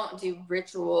that, I don't do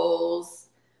rituals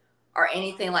or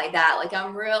anything like that. Like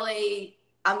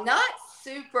I'm not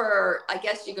super, I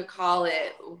guess you could call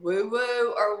it woo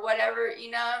woo or whatever,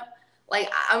 you know? Like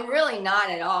I'm really not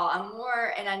at all. I'm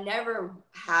more, and I never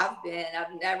have been.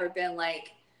 I've never been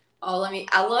like, oh,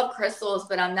 I love crystals,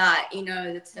 but I'm not,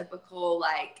 the typical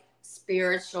like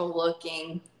spiritual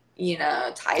looking,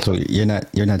 type So of. you're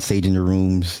not saging your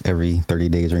rooms every 30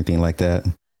 days or anything like that.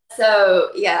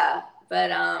 So yeah,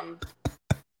 but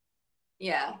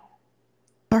yeah.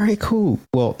 All right, cool.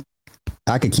 Well,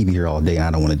 I could keep you here all day.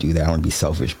 I don't want to do that. I want to be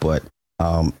selfish, but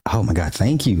oh my God,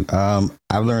 thank you.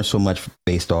 I've learned so much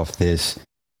based off this.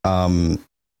 Um,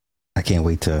 I can't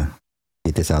wait to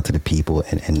get this out to the people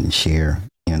and share,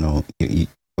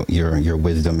 your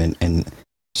wisdom and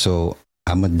so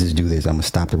I'm gonna just do this. I'm gonna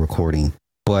stop the recording.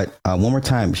 But one more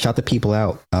time, shout the people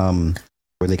out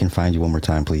where they can find you one more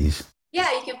time, please. Yeah,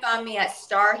 you can find me at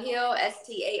Starheal,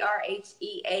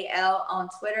 Starheal on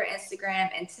Twitter, Instagram,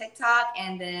 and TikTok.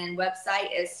 And then website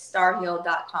is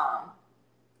starheal.com.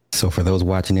 So for those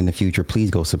watching in the future,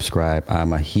 please go subscribe.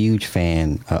 I'm a huge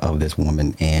fan of this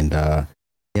woman, and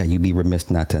yeah, you'd be remiss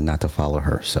not to follow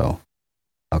her. So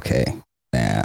okay, now